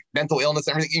the mental illness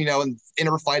and everything, and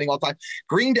inner fighting all the time.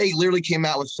 Green Day literally came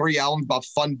out with 3 albums about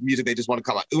fun music they just want to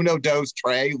come out. Uno, Dos,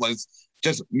 Tres was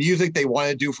just music they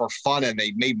wanted to do for fun, and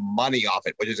they made money off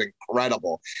it, which is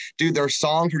incredible. Dude, their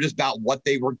songs were just about what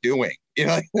they were doing.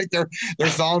 Like their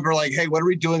songs were like, hey, what are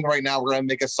we doing right now? We're going to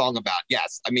make a song about.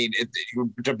 Yes. I mean,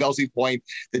 to Belsie's point,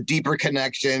 the deeper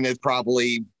connection is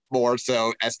probably more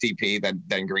so STP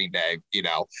than Green Day,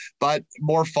 but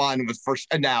more fun was first.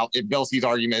 And now if Belsie's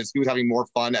argument is who's having more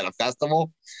fun at a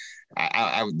festival,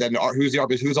 then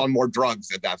who's on more drugs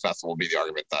at that festival would be the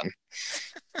argument then.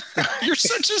 You're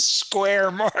such a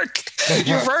square, Mark.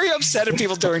 You're very upset at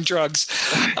people doing drugs.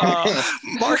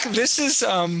 Mark, this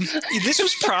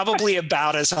was probably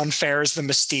about as unfair as the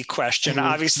Mystique question.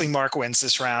 Obviously, Mark wins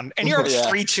this round, and you're up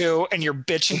 3-2, and you're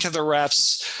bitching to the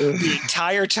refs the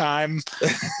entire time.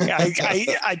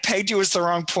 I pegged you as the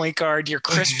wrong point guard. You're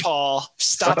Chris Paul.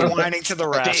 Stop whining to the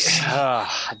refs.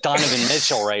 Donovan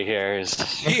Mitchell right here is.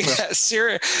 Yeah,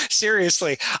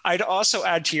 seriously. I'd also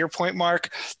add to your point, Mark,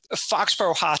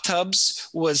 Foxborough Hot Tubs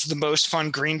was the most fun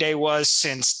Green Day was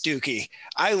since Dookie.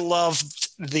 I loved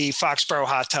the Foxborough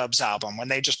Hot Tubs album when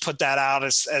they just put that out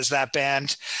as that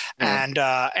band. And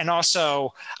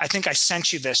also, I think I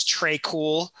sent you this, Trey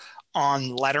Cool on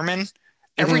Letterman.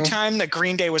 Every time that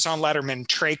Green Day was on Letterman,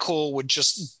 Trey Cool would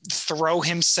just throw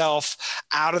himself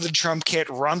out of the drum kit,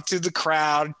 run through the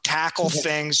crowd, tackle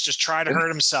things, just try to hurt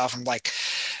himself. I'm like,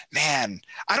 man,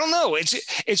 I don't know.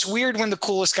 It's weird when the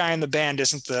coolest guy in the band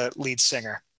isn't the lead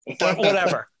singer, but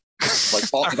whatever. like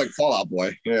Fall Out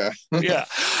Boy. Yeah. Yeah.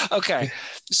 Okay.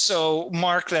 So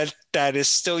Mark, that is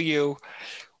still you.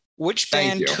 Which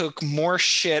band took more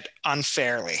shit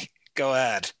unfairly? Go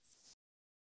ahead.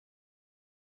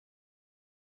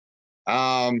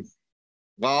 Well,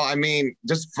 I mean,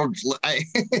 just from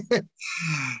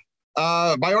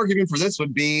my argument for this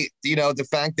would be, the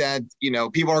fact that,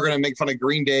 people are going to make fun of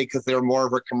Green Day because they're more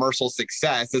of a commercial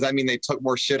success. Does that mean they took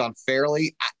more shit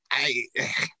unfairly?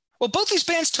 Well, both these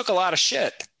bands took a lot of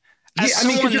shit.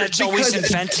 Someone that's always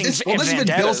inventing this has been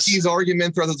Belsie's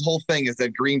argument throughout this whole thing is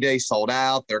that Green Day sold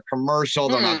out. They're commercial.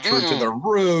 They're not true to their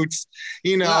roots.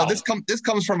 This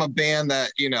comes from a band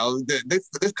that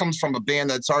this comes from a band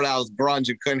that started out as grunge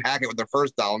and couldn't hack it with their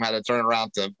first album, had to turn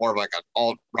around to more of like an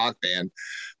alt rock band.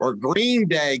 Or Green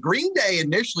Day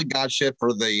initially got shit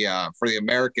for the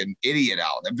American Idiot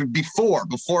album.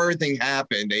 Before everything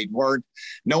happened,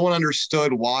 no one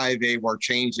understood why they were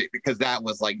changing, because that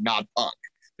was like not punk.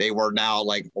 They were now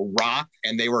like rock,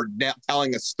 and they were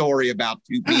telling a story about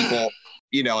two people,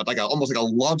 almost like a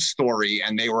love story.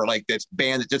 And they were like this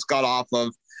band that just got off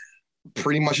of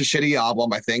pretty much a shitty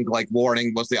album. I think like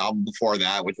Warning was the album before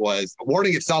that, which was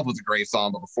Warning itself was a great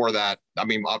song, but before that, I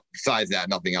mean, besides that,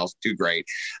 nothing else too great.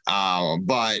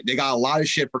 But they got a lot of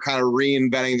shit for kind of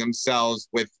reinventing themselves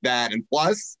with that. And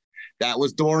plus, that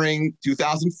was during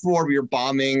 2004. We were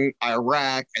bombing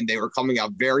Iraq and they were coming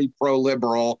out very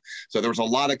pro-liberal. So there was a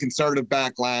lot of conservative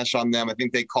backlash on them. I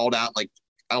think they called out, like,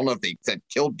 I don't know if they said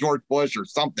killed George Bush or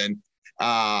something.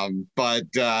 But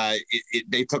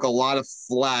they took a lot of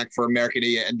flack for American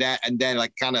Idiot, and then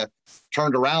like kind of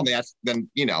turned around. Then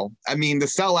I mean, the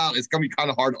Sellout is going to be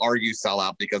kind of hard to argue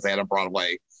Sellout because they had a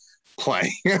Broadway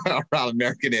play around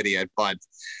American Idiot. But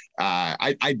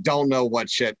I don't know what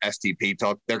shit STP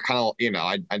took. They're kind of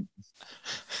I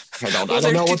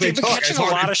don't know what they took. Catching a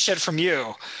lot of shit from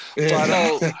you.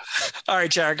 Yeah. But, all right,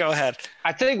 Jared, go ahead.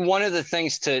 I think one of the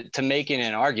things to making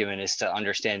an argument is to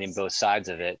understanding both sides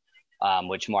of it.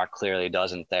 Which Mark clearly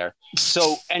doesn't there.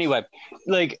 So anyway,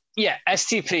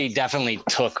 STP definitely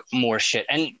took more shit,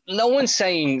 and no one's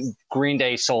saying Green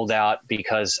Day sold out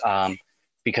because of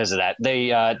that.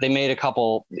 They made a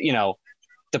couple.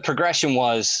 The progression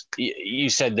was you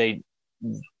said they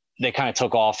kind of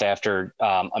took off after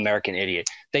American Idiot.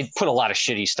 They put a lot of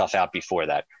shitty stuff out before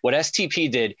that. What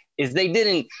STP did is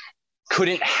they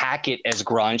couldn't hack it as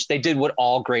grunge. They did what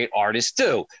all great artists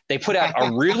do. They put out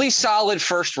a really solid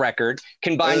first record,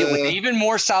 combined it with an even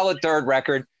more solid third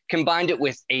record, combined it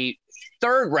with a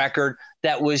third record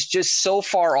that was just so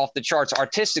far off the charts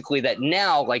artistically that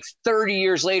now, like 30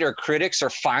 years later, critics are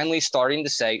finally starting to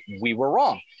say, we were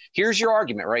wrong. Here's your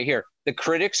argument right here. The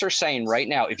critics are saying right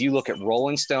now, if you look at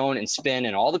Rolling Stone and Spin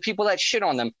and all the people that shit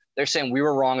on them, they're saying we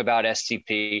were wrong about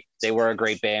STP. They were a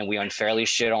great band. We unfairly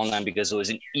shit on them because it was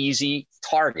an easy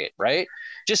target, right?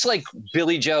 Just like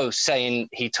Billy Joe saying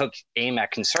he took aim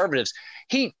at conservatives.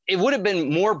 It would have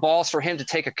been more balls for him to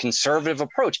take a conservative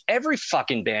approach. Every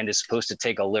fucking band is supposed to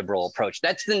take a liberal approach.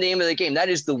 That's the name of the game. That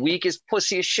is the weakest,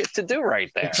 pussiest shit to do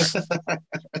right there.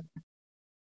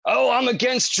 Oh, I'm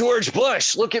against George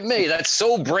Bush. Look at me. That's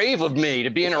so brave of me to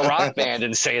be in a rock band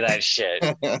and say that shit.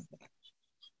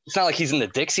 It's not like he's in the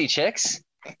Dixie Chicks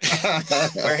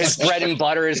where his bread and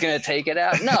butter is going to take it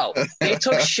out. No, they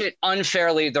took shit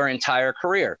unfairly their entire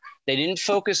career. They didn't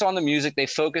focus on the music. They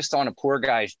focused on a poor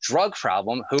guy's drug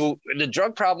problem, who the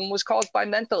drug problem was caused by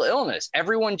mental illness.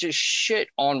 Everyone just shit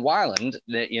on Weiland,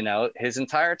 his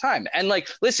entire time. And like,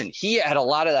 listen, he had a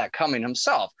lot of that coming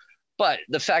himself. But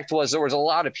the fact was there was a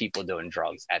lot of people doing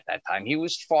drugs at that time. He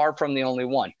was far from the only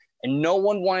one. And no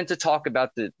one wanted to talk about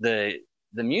the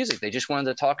music. They just wanted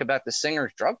to talk about the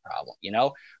singer's drug problem,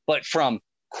 But from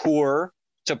Core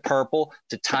to Purple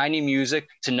to Tiny Music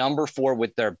to number 4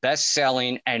 with their best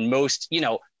selling and most,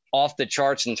 off the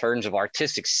charts in terms of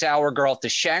artistic Sour Girl to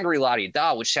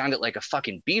Shangri-La-Di-Da, which sounded like a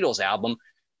fucking Beatles album.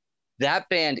 That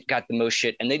band got the most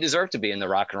shit, and they deserve to be in the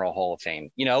Rock and Roll Hall of Fame.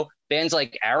 Bands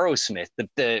like Aerosmith,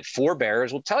 the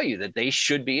forebearers will tell you that they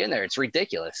should be in there. It's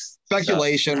ridiculous.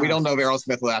 Speculation. We don't know if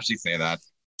Aerosmith will actually say that.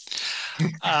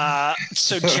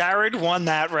 So Jared won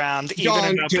that round.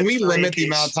 John, can we limit the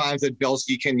amount of times that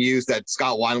Bilski can use that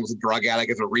Scott Weiland was a drug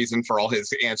addict as a reason for all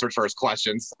his answers for his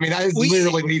questions? I mean, that is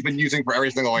literally what he's been using for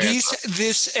every single answer.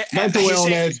 Mental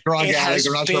illness, drug addict,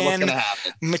 we're not sure what's going to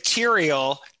happen.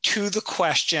 Material to the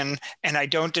question, and I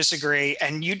don't disagree.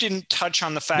 And you didn't touch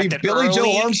on the fact that Billy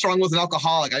Joe Armstrong was an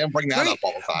alcoholic. I didn't bring that up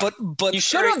all the time. But you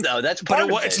should have, though. That's part of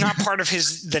it. It's not part of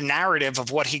the narrative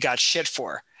of what he got shit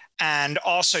for. And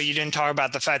also, you didn't talk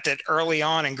about the fact that early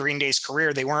on in Green Day's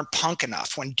career, they weren't punk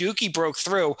enough. When Dookie broke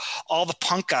through, all the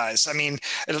punk guys, I mean,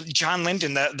 John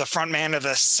Lydon, the front man of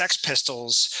the Sex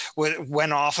Pistols,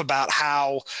 went off about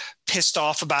how pissed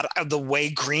off about the way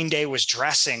Green Day was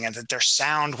dressing and that their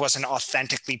sound wasn't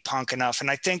authentically punk enough. And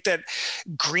I think that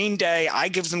Green Day, I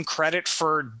give them credit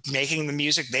for making the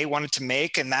music they wanted to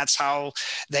make. And that's how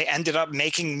they ended up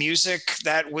making music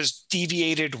that was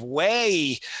deviated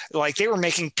way, like they were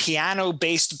making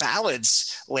piano-based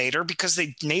ballads later because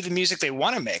they made the music they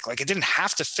want to make. Like it didn't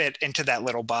have to fit into that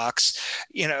little box.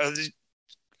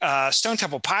 Stone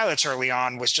Temple Pilots early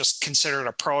on was just considered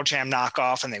a Pearl Jam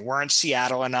knockoff, and they weren't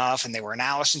Seattle enough, and they were an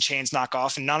Alice in Chains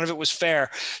knockoff, and none of it was fair.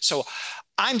 So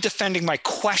I'm defending my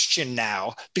question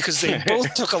now because they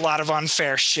both took a lot of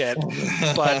unfair shit,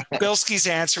 but Bilski's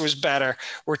answer was better.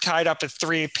 We're tied up at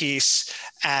 3 apiece.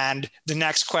 And the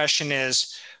next question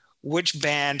is, which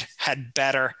band had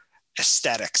better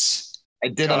aesthetics? I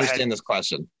didn't understand this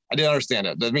question. I didn't understand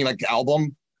it. Does it mean like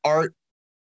album art?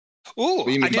 Ooh,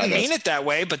 I didn't mean it that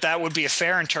way, but that would be a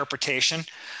fair interpretation.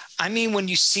 I mean, when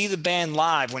you see the band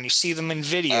live, when you see them in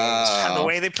videos, and the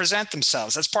way they present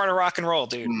themselves, that's part of rock and roll,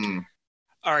 dude.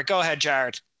 All right, go ahead,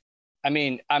 Jared. I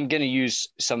mean, I'm going to use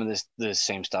some of the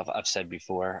same stuff I've said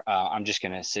before. I'm just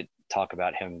going to talk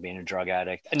about him being a drug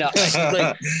addict. No,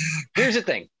 like, here's the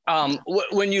thing.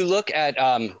 When you look at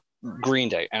Green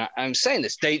Day, and I'm saying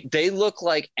this, they look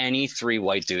like any three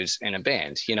white dudes in a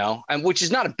band, you know, and which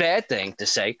is not a bad thing to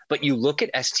say, but you look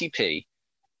at STP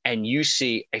and you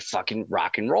see a fucking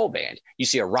rock and roll band. You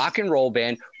see a rock and roll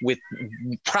band with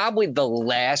probably the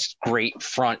last great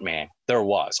frontman there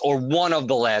was, or one of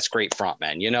the last great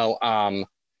frontmen, you know.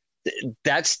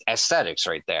 That's aesthetics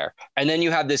right there. And then you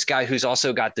have this guy who's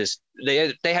also got this,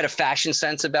 they had a fashion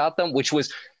sense about them, which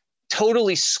was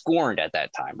totally scorned at that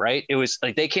time, right? It was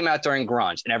like they came out during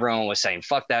grunge and everyone was saying,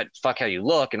 fuck that, fuck how you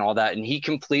look and all that. And he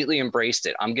completely embraced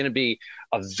it. I'm going to be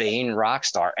a vain rock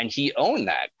star. And he owned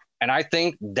that. And I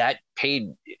think that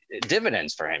paid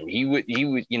dividends for him. He would,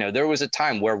 you know, there was a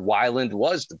time where Weiland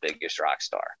was the biggest rock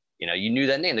star. You know, you knew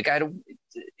that name. The guy,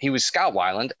 he was Scott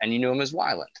Weiland and you knew him as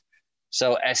Weiland.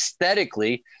 So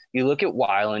aesthetically, you look at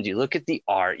Weiland, you look at the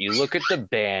art, you look at the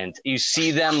band, you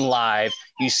see them live,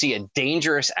 you see a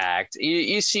dangerous act.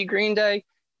 You see Green Day,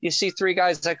 you see three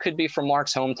guys that could be from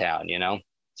Mark's hometown, you know,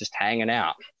 just hanging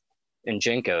out in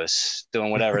Jinkos,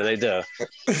 doing whatever they do.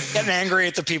 Getting angry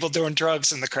at the people doing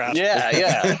drugs in the crowd.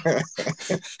 Yeah.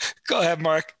 Go ahead,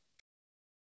 Mark.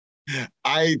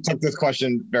 I took this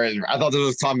question I thought this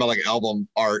was talking about like album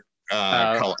art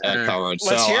coverage.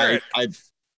 Let's hear it.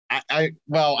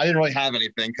 Well, I didn't really have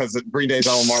anything because Green Day's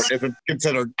album art isn't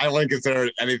considered. I wouldn't consider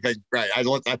it anything right.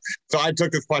 So I took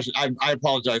this question. I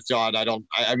apologize, John.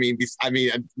 I mean,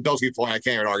 those people, I can't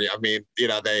even argue. I mean,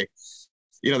 they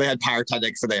had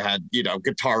pyrotechnics and they had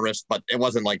guitar riffs, but it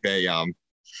wasn't like they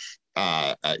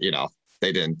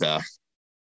they didn't.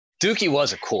 Dookie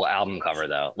was a cool album cover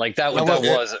though. Like that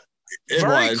was. It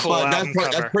Very was, cool but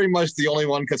that's pretty much the only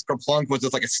one because Kerplunk was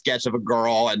just like a sketch of a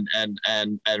girl, and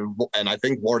I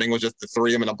think Warding was just the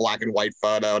three of them in a black and white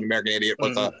photo, and American Idiot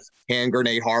was a hand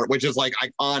grenade heart, which is like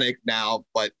iconic now.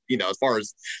 But as far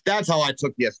as that's how I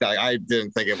took the aesthetic, I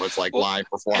didn't think it was like live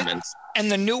performance. And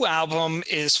the new album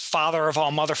is Father of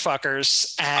All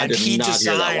Motherfuckers, and he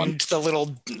designed the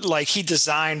little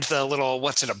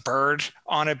what's it, a bird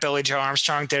on it. Billy Joe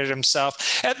Armstrong did it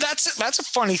himself. And that's a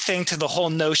funny thing to the whole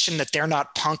notion that they're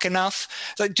not punk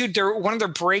enough. Like, dude, one of their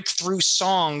breakthrough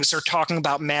songs are talking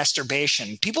about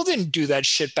masturbation. People didn't do that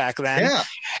shit back then. Yeah.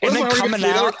 And then coming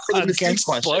out against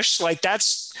Bush, like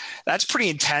that's pretty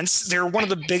intense. They're one of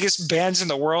the biggest bands in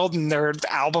the world, and their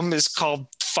album is called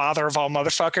Father of All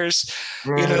Motherfuckers.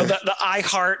 The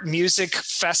iHeart Music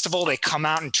Festival, they come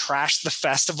out and trash the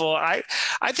festival. I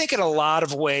think in a lot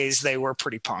of ways they were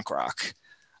pretty punk rock.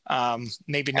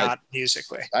 Maybe not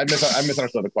musically. I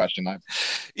misunderstood the question.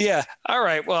 Yeah. All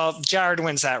right. Well, Jared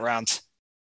wins that round.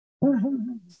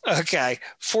 Okay.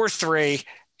 4-3.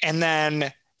 And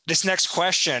then this next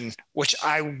question, which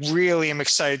I really am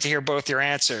excited to hear both your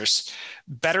answers.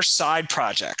 Better side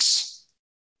projects.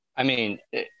 I mean,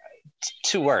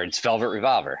 2 words: Velvet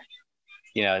Revolver.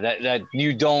 That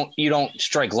you don't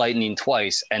strike lightning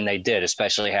twice, and they did,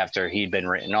 especially after he'd been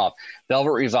written off.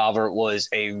 Velvet Revolver was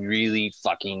a really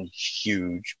fucking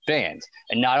huge band,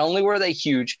 and not only were they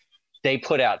huge, they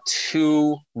put out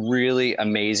 2 really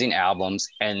amazing albums,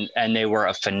 and they were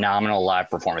a phenomenal live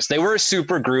performance. They were a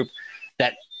super group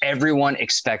that everyone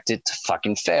expected to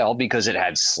fucking fail because it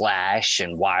had Slash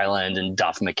and Weiland and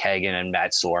Duff McKagan and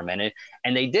Matt Sorum in it.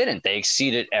 And they didn't. They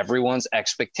exceeded everyone's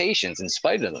expectations in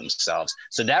spite of themselves.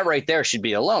 So that right there should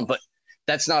be alone. But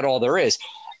that's not all there is.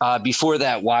 Before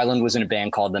that, Weiland was in a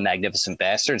band called The Magnificent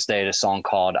Bastards. They had a song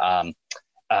called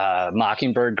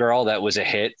Mockingbird Girl that was a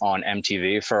hit on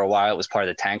MTV for a while. It was part of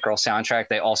the Tank Girl soundtrack.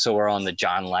 They also were on the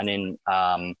John Lennon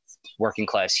Working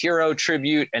Class Hero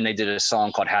tribute, and they did a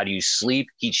song called How Do You Sleep?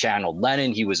 He channeled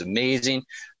Lennon. He was amazing.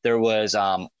 There was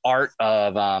Art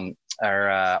of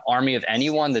Army of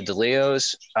Anyone, the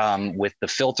DeLeos, with the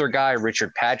Filter guy,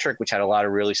 Richard Patrick, which had a lot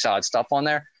of really solid stuff on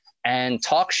there. And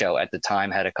Talk Show at the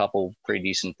time had a couple pretty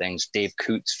decent things. Dave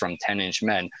Coots from 10 Inch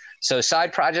Men. So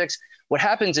side projects, what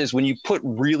happens is when you put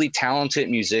really talented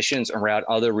musicians around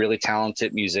other really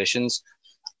talented musicians,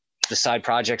 the side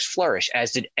projects flourish,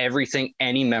 as did everything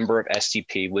any member of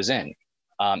STP was in.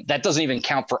 That doesn't even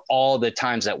count for all the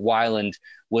times that Weiland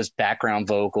was background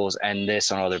vocals and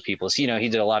this on other people's. He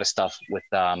did a lot of stuff with,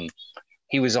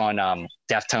 he was on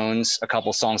Deftones, a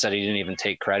couple songs that he didn't even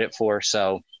take credit for.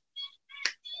 So.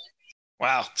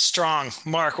 Wow. Strong.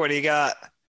 Mark, what do you got?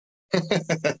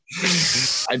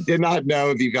 I did not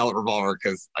know the Velvet Revolver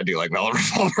because I do like Velvet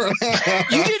Revolver.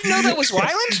 You didn't know that was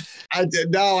Weiland? I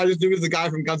did no. I just knew it was the guy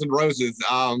from Guns N' Roses,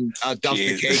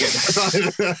 Dustin Kagan.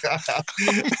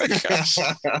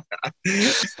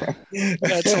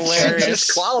 That's hilarious.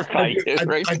 Disqualify you,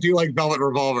 right? I do like Velvet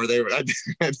Revolver. Dude,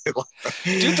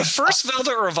 the first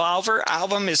Velvet Revolver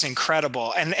album is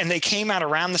incredible, and they came out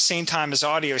around the same time as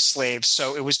Audio Slave,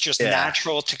 so it was just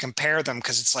natural to compare them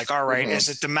because it's like, all right, is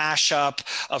it the mashup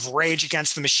of Rage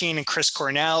Against the Machine and Chris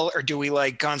Cornell, or do we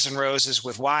like Guns N' Roses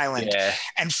with Weiland? Yeah.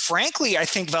 And frankly, I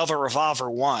think Velvet Revolver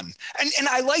won, and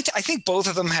I think both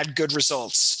of them had good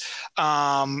results.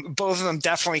 Both of them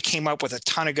definitely came up with a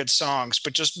ton of good songs,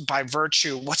 but just by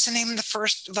virtue, what's the name of the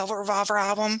first Velvet Revolver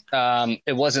album?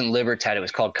 It wasn't Libertad. It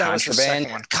was called Contraband.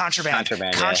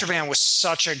 Contraband was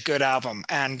such a good album.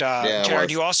 And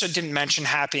Jared, you also didn't mention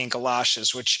Happy in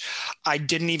Galoshes, which I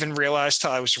didn't even realize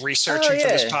till I was researching for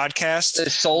this podcast. The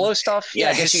solo stuff?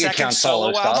 Yeah, his second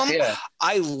solo album. Yeah.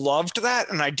 I loved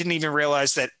that, and I didn't even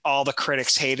realize that all the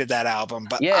critics hated that album,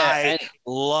 but I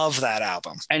love that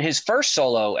album. And his first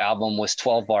solo album was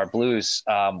 12 Bar Blues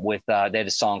with they had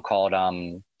a song called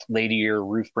Lady Your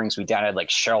Roof Brings Me Down. It had like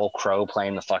Sheryl Crow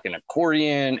playing the fucking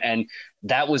accordion, and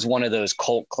that was one of those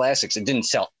cult classics. It didn't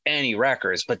sell any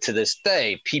records, but to this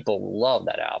day, people love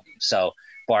that album. So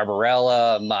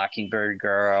Barbarella, Mockingbird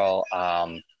Girl,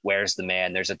 Where's the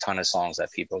Man? There's a ton of songs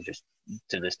that people just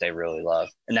to this day really love.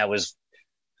 And that was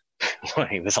when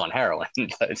he was on heroin,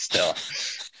 but still.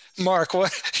 Mark,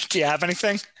 what do you have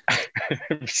anything?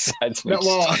 Besides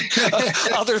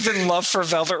other than love for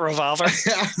Velvet Revolver?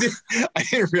 I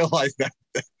didn't realize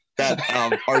that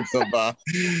parts of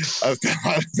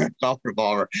Velvet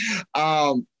Revolver.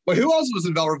 But who else was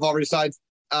in Velvet Revolver besides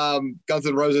Guns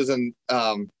N' Roses and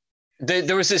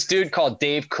there was this dude called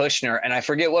Dave Kushner, and I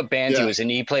forget what band he was in.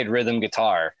 He played rhythm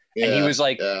guitar, and he was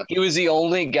like, he was the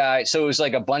only guy. So it was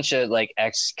like a bunch of like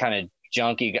ex kind of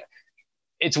junky guys.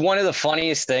 It's one of the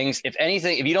funniest things.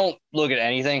 If you don't look at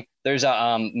anything, there's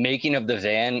a making of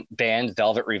the band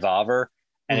Velvet Revolver,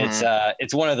 and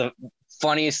it's one of the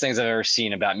funniest things I've ever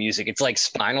seen about music. It's like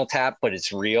Spinal Tap, but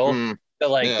it's real. So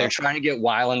like they're trying to get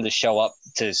Weiland to show up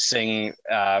to sing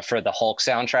for the Hulk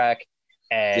soundtrack.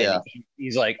 And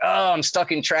he's like, oh, I'm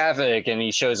stuck in traffic. And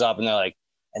he shows up and they're like,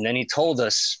 and then he told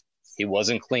us he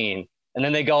wasn't clean. And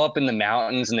then they go up in the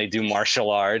mountains and they do martial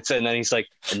arts. And then he's like,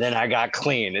 and then I got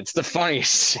clean. It's the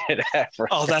funniest shit ever.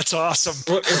 Oh, that's awesome.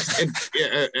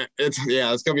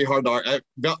 It's going to be hard to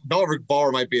Velvet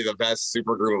Revolver might be the best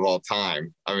super group of all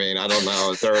time. I mean, I don't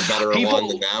know. Is there a better one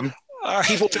than them?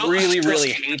 People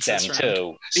really hate them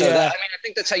too. So I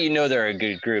think that's how you know they're a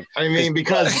good group. I mean,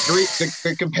 because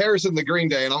the comparison to Green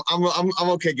Day, and I'm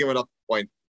okay giving up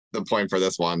the point for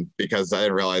this one because I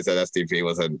didn't realize that SDP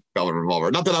was in Velvet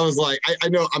Revolver. Not that I was like, I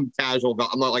know I'm casual, but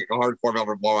I'm not like a hardcore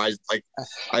Velvet Revolver.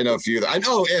 I know a few. I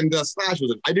know, and Slash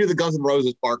was. I do the Guns N'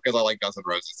 Roses part because I like Guns N'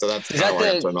 Roses, so that's how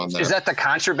I turn on there. Is that the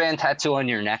Contraband tattoo on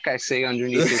your neck? I see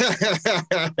underneath.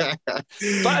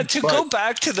 But to go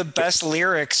back to the best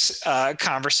lyrics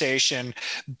conversation,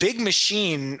 Big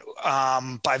Machine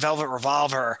by Velvet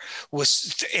Revolver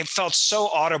it felt so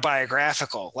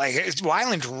autobiographical. Like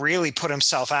Weiland really put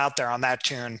himself out there on that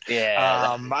tune.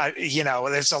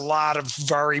 There's a lot of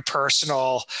very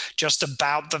personal, just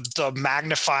about the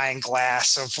magnifying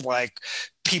glass of like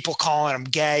people calling him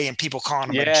gay and people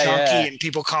calling him a junkie and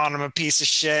people calling him a piece of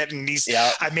shit. And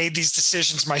I made these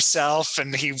decisions myself.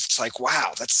 And he was like,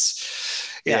 wow, that's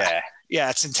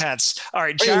it's intense. All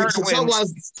right, Jared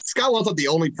wins. Scott wasn't the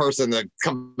only person to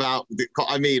come out.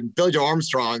 I mean, Billy Joe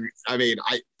Armstrong. I mean,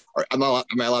 am I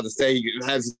allowed to say he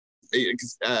has?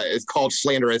 Is called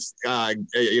slanderous, not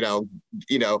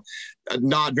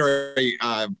very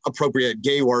appropriate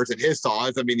gay words in his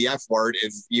songs. I mean, the F word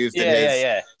is used in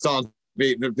his songs.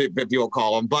 People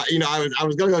call them, but I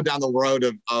was going to go down the road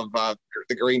of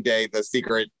the Green Day,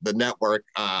 the Network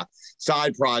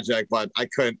side project, but I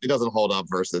couldn't. It doesn't hold up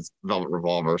versus Velvet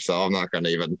Revolver, so I'm not going to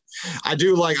even. I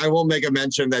will make a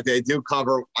mention that they do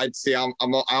cover. I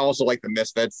also like the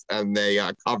Misfits, and they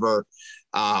cover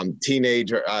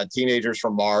Teenagers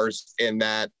from Mars in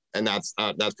that. And that's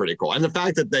pretty cool. And the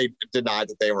fact that they denied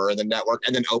that they were in the Network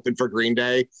and then opened for Green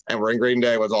Day and were in Green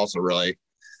Day was also really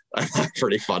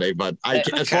pretty funny. But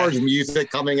as far as music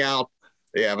coming out,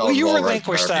 you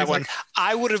relinquished that one.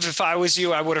 I would have, if I was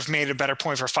you, I would have made a better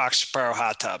point for Foxborough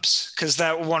Hot Tubs, because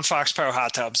that one Foxborough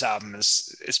Hot Tubs album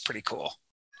is pretty cool.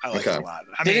 I like it a lot.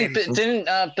 Didn't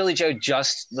Billy Joe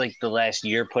just like the last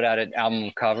year put out an album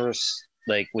of covers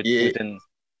like within?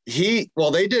 They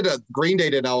did Green Day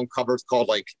did an album covers called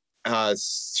like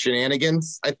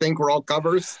Shenanigans, I think, were all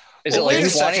covers. Is it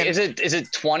like 20? Is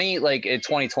it 20 like in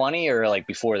 2020 or like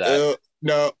before that?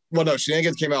 No. Well, no.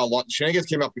 Shenanigans came out Shenanigans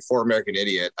came out before American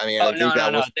Idiot. I mean, I think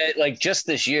that was like just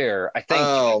this year. I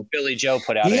think Billy Joe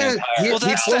put out an entire. Well,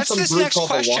 that's this next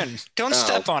question. Don't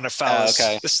step on it, fellas.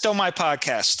 Okay. It's still my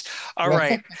podcast. All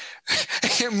right,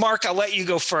 Mark, I'll let you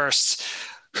go first.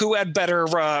 Who had better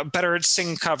at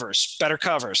singing covers? Better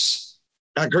covers?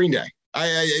 Green Day.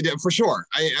 I for sure.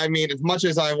 I mean, as much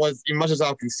as I'll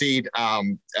concede, as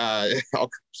much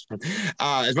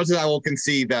as I will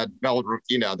concede that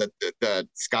the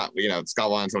Scott Weiland's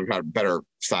got better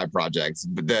side projects,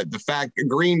 but the fact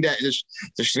Green Day,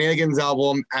 the Shenanigans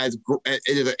album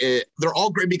they're all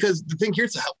great because the thing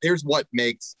here's what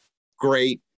makes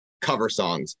great cover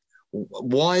songs.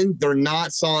 One, they're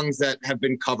not songs that have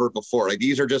been covered before. Like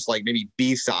these are just like maybe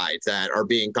B-sides that are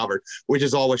being covered, which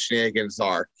is all what Shenanigans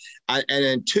are. And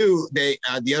then two, the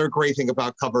other great thing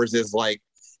about covers is like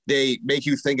they make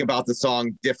you think about the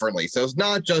song differently. So it's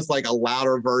not just like a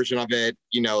louder version of it,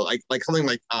 like something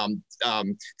like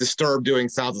Disturbed doing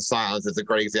Sounds of Silence is a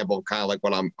great example of kind of like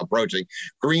what I'm approaching.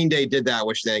 Green Day did that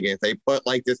with Shenanigans. They put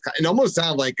like this, it almost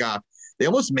sounded like they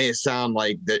almost made it sound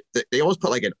like they almost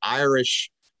put like an Irish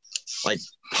like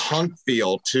punk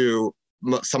feel to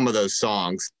some of those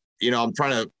songs. I'm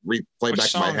trying to replay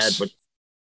back in my head, but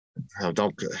I'm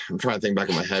trying to think back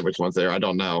in my head which ones there. I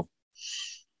don't know,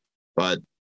 but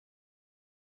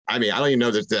I mean, I don't even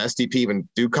know that the STP even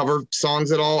do cover songs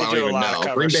at all. I don't even know.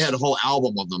 Green Day had a whole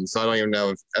album of them, so I don't even know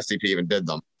if STP even did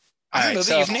them. I don't know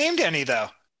that you've named any though.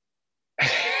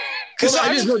 Because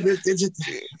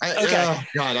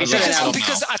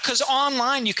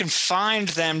online you can find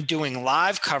them doing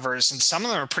live covers, and some of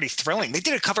them are pretty thrilling. They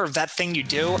did a cover of That Thing You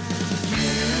Do.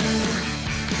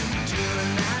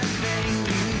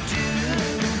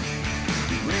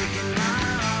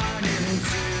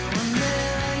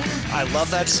 I love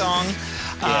that song.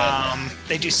 Yeah.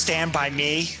 They do Stand By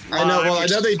Me. I know. Well, I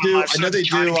know they do.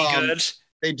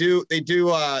 They do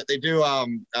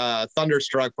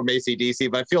Thunderstruck from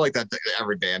AC/DC, but I feel like that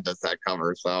every band does that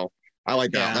cover. So I like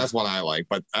that. Yeah. That's one I like,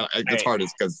 but it's hard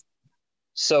because.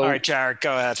 So all right, Jared,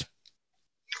 go ahead.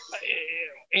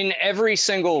 In every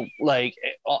single in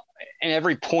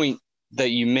every point that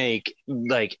you make,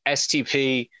 like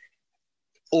STP,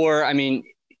 or I mean,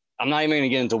 I'm not even going to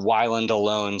get into Weiland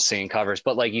alone singing covers,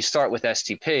 but like you start with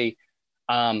STP.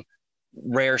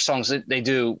 Rare songs that they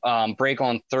do, Break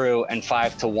On Through and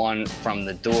 5 to 1 from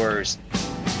The Doors.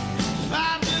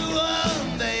 5 to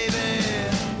 1, baby,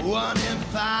 1 and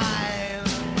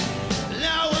 5.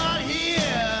 No one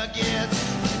here gets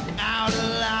out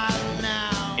alive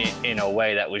now. In a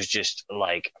way that was just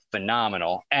like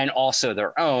phenomenal, and also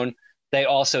their own. They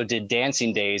also did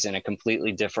Dancing Days in a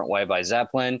completely different way by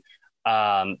Zeppelin.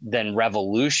 Then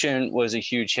Revolution was a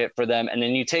huge hit for them, and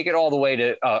then you take it all the way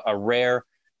to a Rare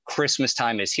Christmas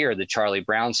Time Is Here, the Charlie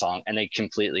Brown song, and they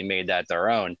completely made that their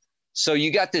own. So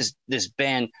you got this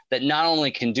band that not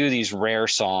only can do these rare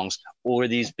songs or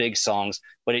these big songs,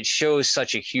 but it shows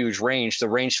such a huge range, the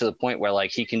range to the point where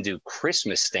like he can do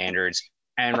Christmas standards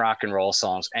and rock and roll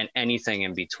songs and anything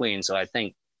in between. So I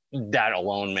think that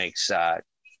alone makes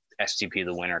STP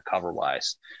the winner cover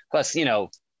wise. Plus,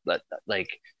 like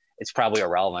it's probably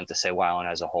irrelevant to say Weiland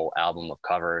has a whole album of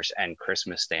covers and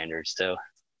Christmas standards too.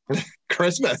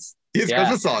 Christmas.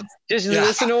 Christmas songs. Just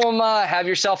listen to him. Have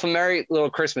Yourself a Merry Little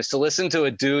Christmas. To listen to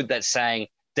a dude that sang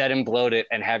Dead and Bloated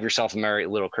and Have Yourself a Merry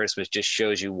Little Christmas just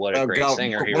shows you what a great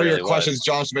singer he really was. One of your questions,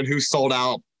 Johnson, who sold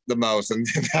out the most, and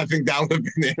I think that would have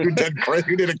been it.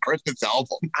 Who did a Christmas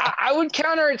album? I would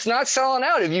counter it's not selling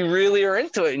out if you really are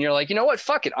into it and you're like, you know what,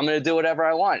 fuck it, I'm going to do whatever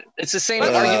I want. It's the same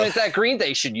argument that Green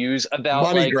Day should use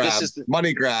about money grab.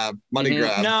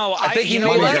 No, I think he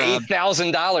made like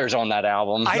 $8,000 on that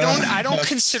album. I don't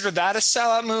consider that a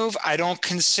sellout move. I don't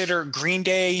consider Green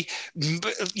Day,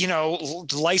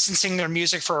 licensing their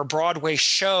music for a Broadway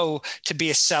show to be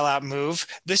a sellout move.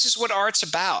 This is what art's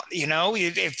about.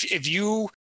 If you.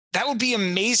 That would be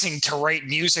amazing to write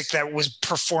music that was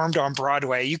performed on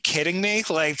Broadway. Are you kidding me?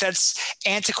 Like that's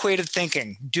antiquated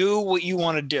thinking. Do what you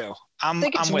want to do. I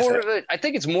think it's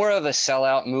more of a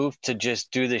sellout move to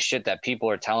just do the shit that people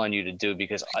are telling you to do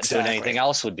because doing anything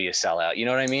else would be a sellout. You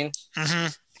know what I mean? Mm-hmm.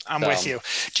 I'm with you.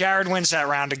 Jared wins that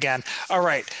round again. All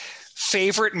right.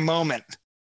 Favorite moment.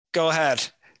 Go ahead,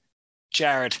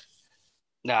 Jared.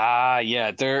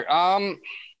 Yeah.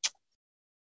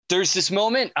 There's this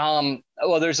moment.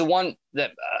 There's the one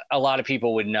that a lot of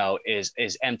people would know is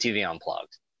MTV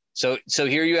Unplugged. So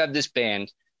here you have this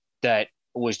band that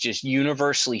was just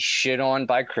universally shit on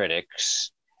by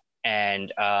critics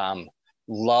and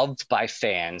loved by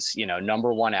fans, you know,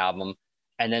 #1 album.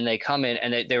 And then they come in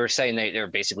and they were saying they were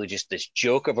basically just this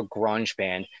joke of a grunge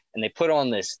band. And they put on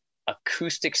this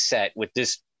acoustic set with the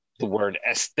word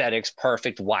aesthetics,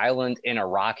 perfect. Weiland in a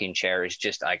rocking chair is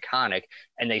just iconic.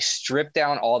 And they strip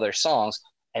down all their songs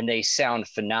and they sound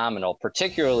phenomenal,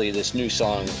 particularly this new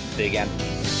song, Big Empty.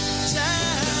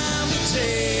 Time to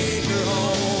take her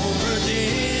home, her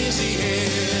dizzy head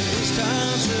is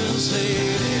contemplating.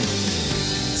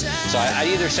 So I'd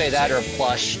either say that or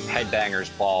Plush Headbangers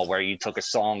Ball, where you took a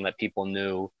song that people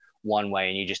knew one way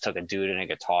and you just took a dude and a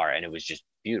guitar and it was just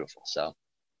beautiful. So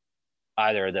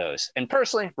either of those. And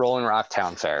personally, Rolling Rock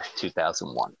Town Fair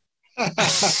 2001.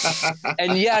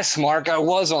 And yes, Mark, I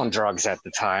was on drugs at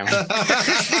the time.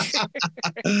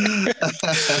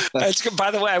 That's good.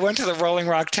 By the way, I went to the Rolling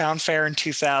Rock Town Fair in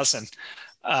 2000.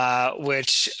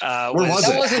 Which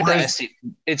wasn't Tennessee.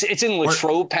 It's in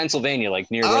Latrobe, Pennsylvania, like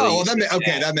near. Oh,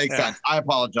 that makes sense. I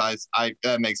apologize.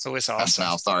 That makes it was sense awesome.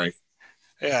 now. Sorry.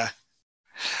 Yeah.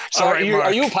 So are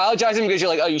you apologizing because you're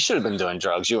like, oh, you should have been doing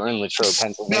drugs? You were in Latrobe,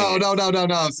 Pennsylvania.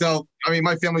 No. So I mean,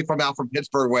 my family from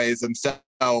Pittsburgh ways, and so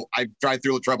I drive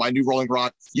through Latrobe. I knew Rolling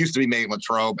Rock used to be made in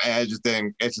Latrobe, and it just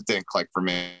didn't click for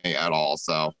me at all.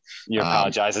 So you're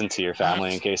apologizing to your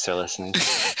family in case they're listening.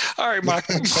 All right, Mark.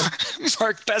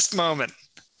 Mark, best moment.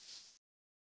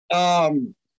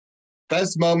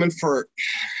 Best moment for.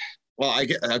 Well,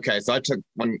 So I took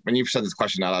when you said this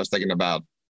question out, I was thinking about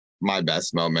my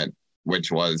best moment,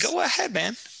 which was. Go ahead,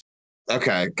 man.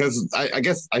 Okay, because I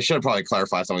guess I should have probably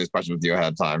clarified some of these questions with you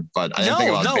ahead of time, but I didn't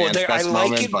think about band's best I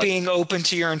like moment, being open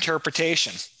to your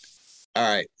interpretation. All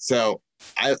right, so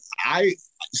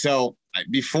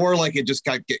before like it just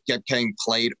kept getting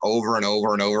played over and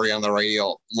over and over again on the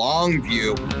radio,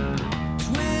 Longview.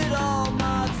 Twit all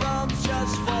my thumbs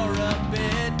just for a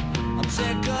bit. I'm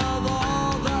sick of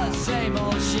all the same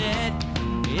old shit.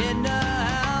 In a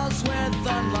house with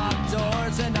unlocked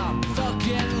doors and I'm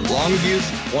fucking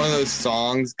Longview's one of those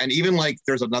songs, and even like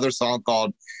there's another song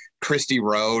called Christie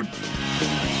Road. Give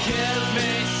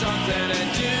me something to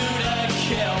do to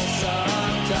kill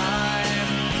some time.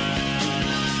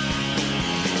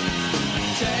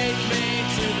 Take me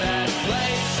to that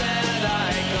place and I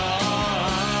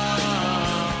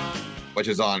go. Which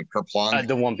is on Kerplunk.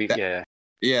 The one beat, yeah.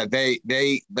 Yeah,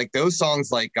 they like those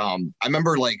songs. Like I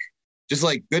remember like just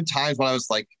like good times when I was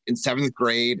like in 7th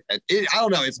grade. I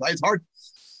don't know. It's hard.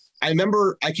 I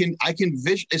remember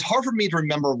it's hard for me to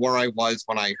remember where I was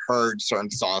when I heard certain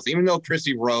songs, even though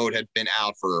Christie Road had been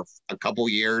out for a couple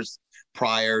years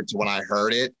prior to when I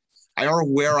heard it. I remember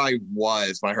where I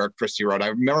was when I heard Christie Road. I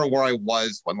remember where I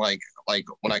was when my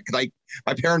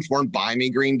parents weren't buying me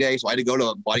Green Day, so I had to go to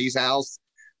a buddy's house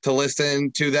to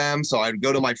listen to them. So I'd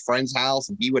go to my friend's house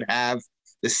and he would have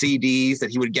the CDs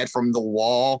that he would get from the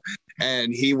wall,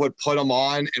 and he would put them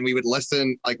on and we would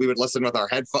listen with our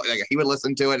headphones. Like he would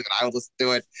listen to it and I would listen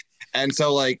to it. And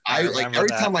so like every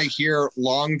time I hear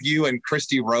Longview and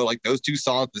Christie Road, like those two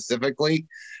songs specifically,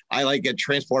 I like get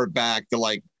transported back to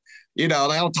like, you know,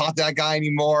 I don't talk to that guy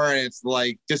anymore. And it's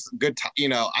like just good,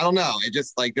 I don't know. It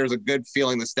just like, there's a good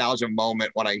feeling, nostalgia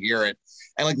moment when I hear it.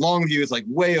 And like Longview is like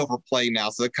way overplayed now.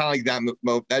 So kind of like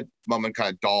that moment kind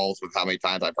of dulls with how many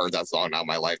times I've heard that song now in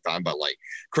my lifetime. But like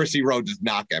Christie Road does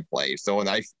not get played. So when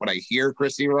I hear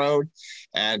Christie Road,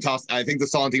 and I think the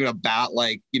song's even about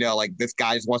like, you know, like this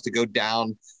guy just wants to go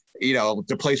down, you know,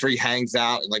 the place where he hangs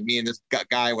out, and like me and this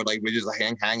guy would just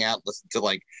hang out, listen to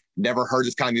like never heard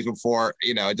this kind of music before,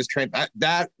 you know. It just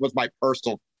that was my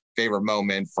personal favorite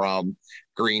moment from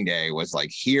Green Day, was like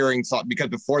hearing something, because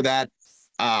before that,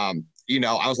 you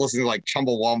know, I was listening to like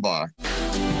Chumbawamba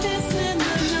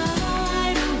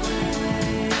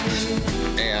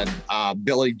and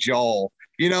Billy Joel,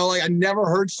 you know, like I never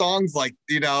heard songs like,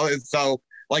 you know, and so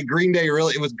like Green Day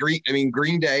really,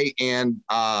 Green Day and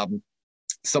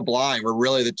Sublime were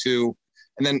really the two,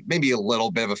 and then maybe a little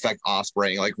bit of Effect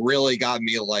Offspring, like really got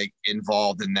me like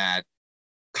involved in that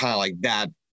kind of like that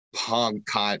punk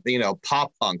kind, you know,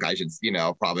 pop punk, I should, you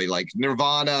know, probably like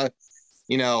Nirvana,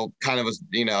 you know, kind of was,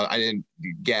 you know, I didn't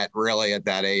get really at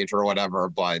that age or whatever,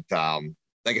 but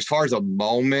like as far as a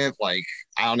moment, like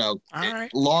I don't know,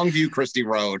 Longview, Christie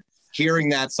Road, hearing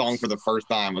that song for the first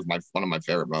time was one of my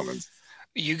favorite moments.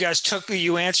 You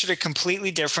answered it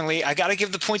completely differently. I got to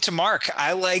give the point to Mark.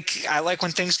 I like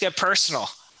when things get personal.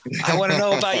 I want to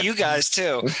know about you guys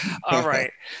too. All right.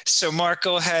 So Mark,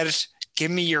 go ahead.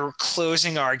 Give me your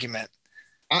closing argument.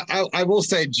 I will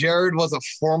say Jared was a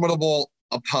formidable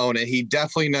opponent. He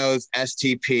definitely knows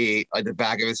STP at the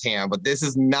back of his hand, but this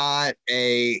is not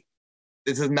a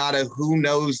who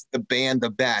knows the band the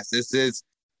best. This is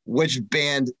which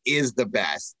band is the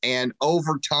best. And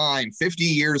over time, 50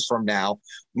 years from now,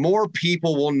 more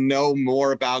people will know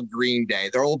more about Green Day.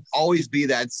 There will always be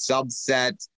that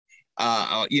subset,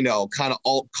 kind of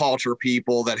alt culture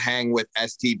people that hang with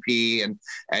STP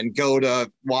and go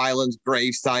to Weiland's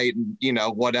gravesite and,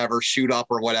 whatever, shoot up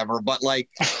or whatever. But like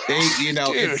they,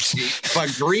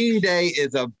 but Green Day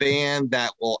is a band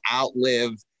that will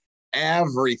outlive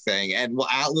everything and will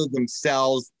outlive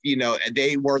themselves.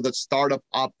 They were the start of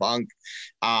pop punk.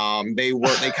 They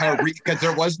kind of because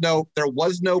there was no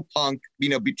punk,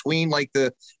 between like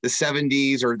the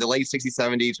 70s or the late 60s,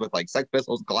 70s with like Sex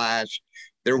Pistols, Clash.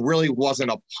 There really wasn't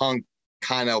a punk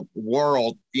kind of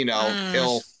world,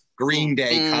 till Green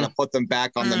Day kind of put them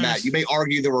back on the map. You may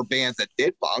argue there were bands that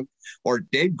did punk or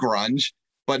did grunge,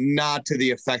 but not to the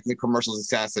effect of commercial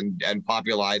success and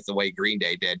popularized the way Green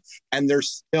Day did. And they're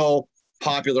still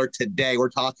popular today. We're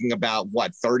talking about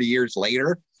 30 years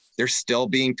later. They're still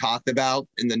being talked about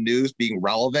in the news, being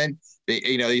relevant.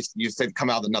 You said come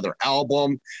out with another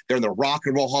album. They're in the Rock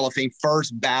and Roll Hall of Fame,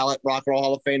 first ballot Rock and Roll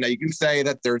Hall of Fame. Now you can say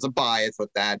that there's a bias with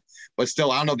that, but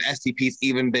still, I don't know if STP's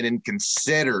even been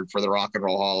considered for the Rock and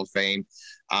Roll Hall of Fame.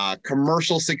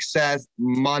 Commercial success,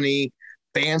 money,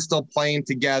 bands still playing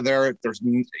together. There's,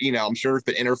 I'm sure there's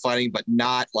been inner fighting, but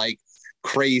not like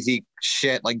crazy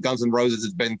shit like Guns N' Roses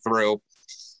has been through.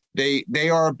 They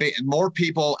are more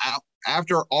people out.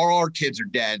 After all our kids are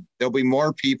dead, there'll be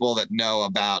more people that know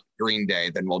about Green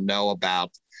Day than will know about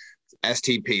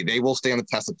STP. They will stand the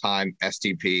test of time.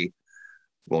 STP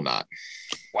will not.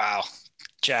 Wow.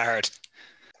 Jared.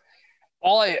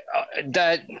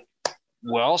 That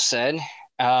well said.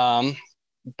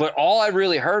 But all I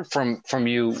really heard from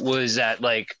you was that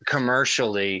like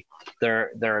commercially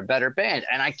they're a better band.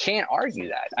 And I can't argue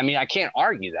that. I can't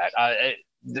argue that.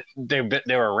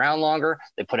 They were around longer.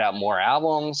 They put out more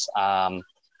albums.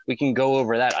 We can go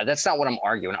over that. That's not what I'm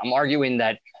arguing. I'm arguing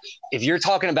that if you're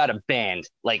talking about a band,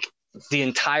 like the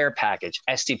entire package,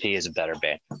 STP is a better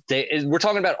band. We're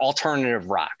talking about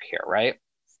alternative rock here, right?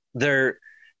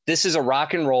 This is a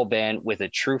rock and roll band with a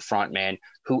true frontman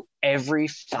who every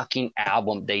fucking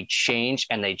album they change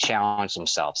and they challenge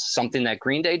themselves. Something that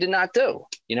Green Day did not do.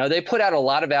 They put out a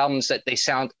lot of albums that they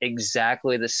sound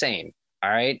exactly the same. All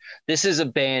right. This is a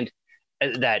band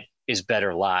that is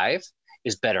better live,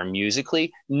 is better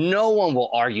musically. No one will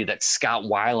argue that Scott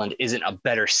Weiland isn't a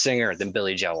better singer than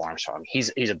Billy Joe Armstrong.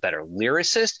 He's a better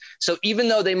lyricist. So even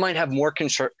though they might have more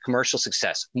commercial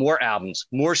success, more albums,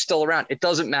 more still around, it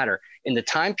doesn't matter. In the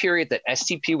time period that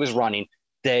STP was running,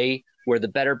 they were the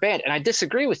better band. And I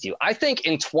disagree with you. I think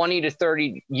in 20 to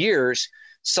 30 years,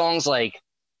 songs like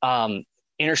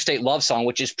Interstate Love Song,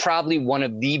 which is probably one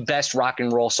of the best rock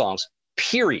and roll songs,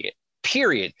 period,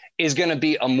 is going to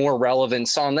be a more relevant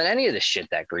song than any of the shit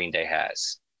that Green Day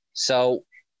has. So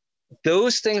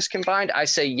those things combined, I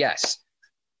say yes,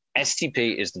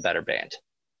 STP is the better band.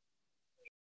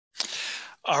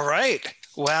 All right.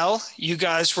 Well, you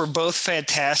guys were both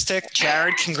fantastic.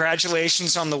 Jared,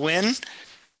 congratulations on the win.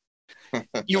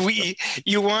 You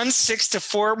won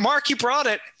 6-4. Mark, you brought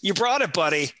it,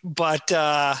 buddy. But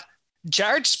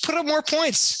Jared just put up more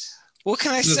points. What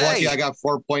can I say? Lucky I got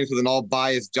 4 points with an all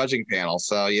biased judging panel.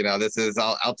 So,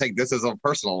 I'll take this as a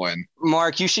personal win.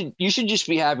 Mark, you should just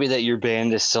be happy that your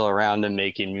band is still around and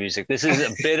making music. This is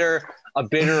a bitter,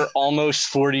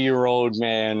 almost 40-year-old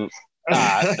man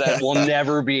that will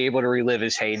never be able to relive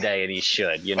his heyday, and he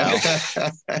should,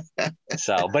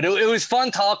 So, but it was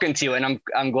fun talking to you, and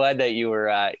I'm glad that you're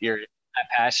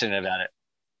passionate about it.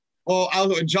 Well,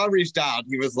 John reached out.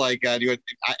 He was like,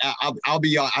 I'll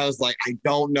be honest. I was like, I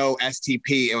don't know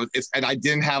STP. And I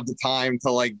didn't have the time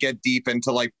to like get deep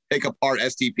into like pick apart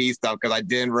STP stuff because I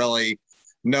didn't really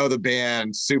know the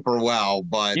band super well.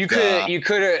 But you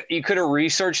could have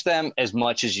researched them as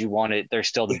much as you wanted. They're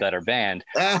still the better band.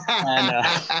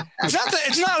 It's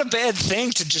not a bad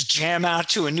thing to just jam out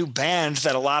to a new band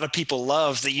that a lot of people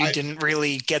love that you didn't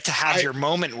really get to have your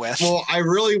moment with. Well, I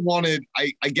really wanted,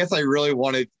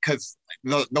 because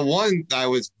the one I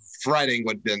was fretting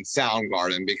would have been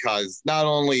Soundgarden, because not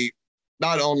only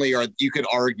are you could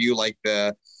argue like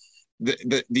the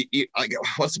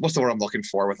what's the word I'm looking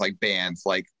for with like bands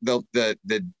like the I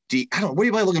don't know, what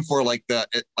am I looking for, like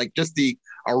just the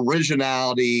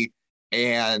originality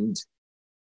and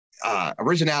I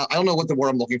don't know what the word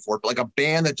I'm looking for, but like a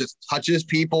band that just touches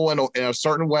people in a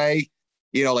certain way,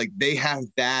 like they have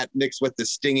that mixed with the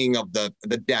stinging of the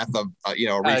death of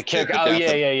yeah.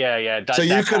 So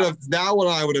you could have, that one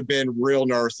I would have been real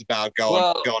nervous about going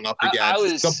up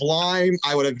against. Sublime.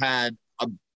 I would have had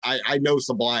I know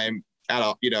Sublime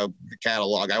the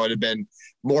catalog. I would have been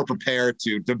more prepared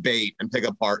to debate and pick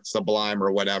apart Sublime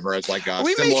or whatever as like a Are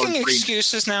we making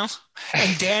excuses now?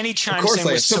 And Danny chimes in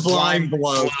with Sublime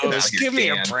Blows. Give me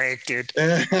a break, dude.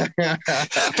 But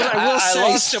I will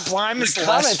say Sublime is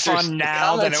less fun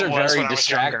now than it was when I was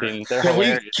younger. They're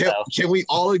hilarious. Can we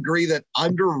all agree that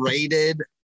underrated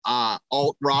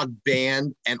alt rock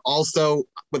band, and also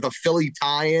with a Philly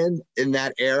tie-in in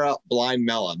that era, Blind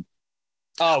Melon?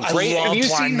 Oh, great! Have you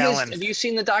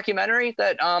seen the documentary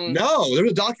that? No,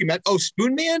 there's a document. Oh,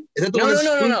 Spoon Man? Is that the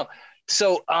one? No.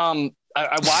 So I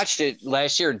watched it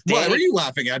last year. What are you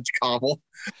laughing at, Cobble?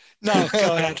 No,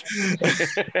 go ahead.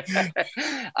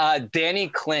 Danny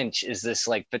Clinch is this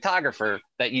like photographer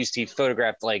that he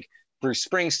photographed like Bruce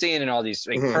Springsteen and all these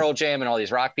like Pearl Jam and all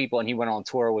these rock people, and he went on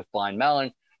tour with Blind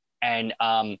Melon, and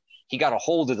he got a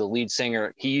hold of the lead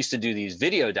singer. He used to do these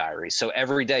video diaries, so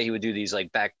every day he would do these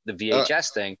like back the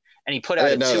VHS thing, and he put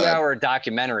out a 2-hour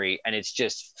documentary, and it's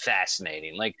just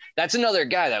fascinating. Like that's another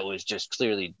guy that was just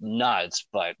clearly nuts,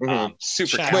 but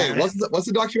super talented. Wait, what's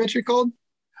the documentary called?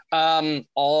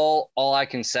 All I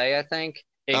Can Say, I think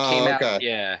it came out.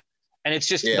 Yeah. And it's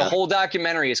just the whole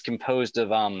documentary is composed of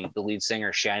the lead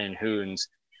singer Shannon Hoon's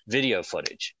video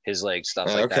footage, his like stuff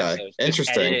like that. So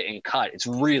interesting. Edit and cut. It's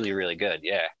really, really good.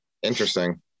 Yeah.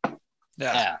 Interesting.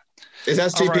 Yeah. Is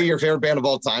STP your favorite band of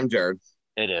all time, Jared?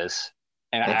 It is.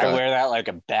 And I wear that like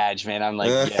a badge, man. I'm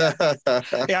like,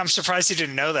 yeah, I'm surprised he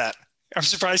didn't know that. I'm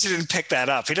surprised he didn't pick that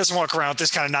up. He doesn't walk around with this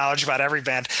kind of knowledge about every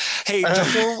band. Hey,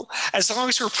 as long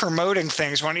as we're promoting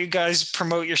things, why don't you guys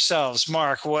promote yourselves?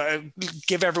 Mark,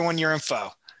 give everyone your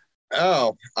info.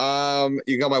 You can go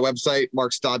to my website,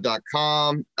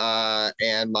 markstaud.com,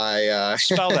 and my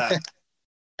spell that.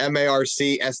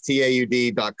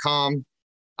 markstaud.com.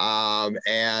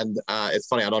 And it's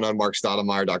funny, I don't know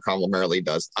markstaudemeyer.com. Well, Mary Lee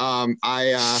does. My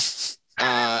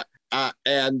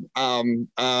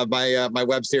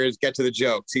web series Get to the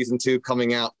Joke, season 2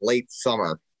 coming out late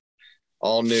summer.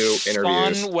 All new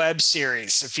interviews. Fun web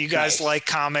series. If you guys like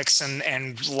comics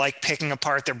and like picking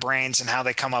apart their brains and how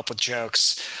they come up with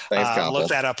jokes, look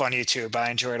that up on YouTube.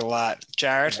 I enjoyed it a lot.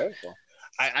 Jared?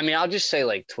 I mean, I'll just say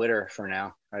like Twitter for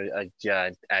now. At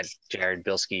Jared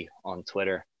Bilski on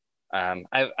Twitter. I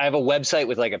have a website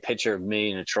with like a picture of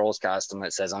me in a Trolls costume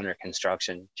that says under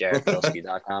construction,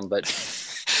 jaredbilski.com, but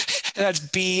that's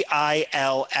BILSKI.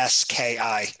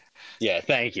 Yeah,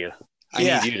 thank you. I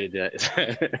need you to do it.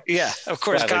 Yeah, of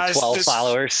course, guys. 12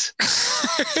 followers.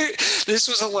 This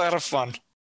was a lot of fun.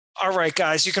 All right,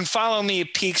 guys, you can follow me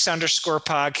at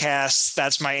Peaks_podcasts.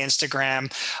 That's my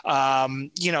Instagram.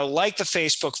 Like the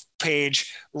Facebook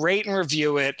page, rate and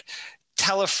review it.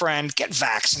 Tell a friend, get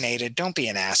vaccinated. Don't be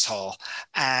an asshole.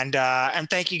 And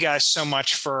thank you guys so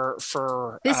much for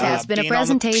this has been a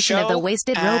presentation of the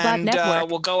Wasted Robot Network.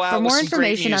 We'll go out for more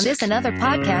information on this and other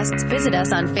podcasts, visit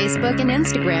us on Facebook and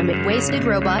Instagram at Wasted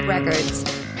Robot Records.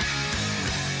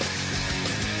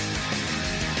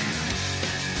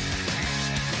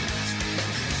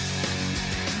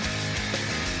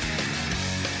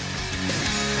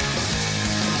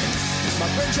 My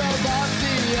friend drove off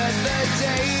the other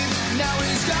day. Now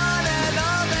he's gone and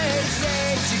all they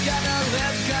say, you gotta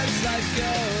live 'cause life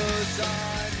goes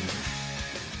on.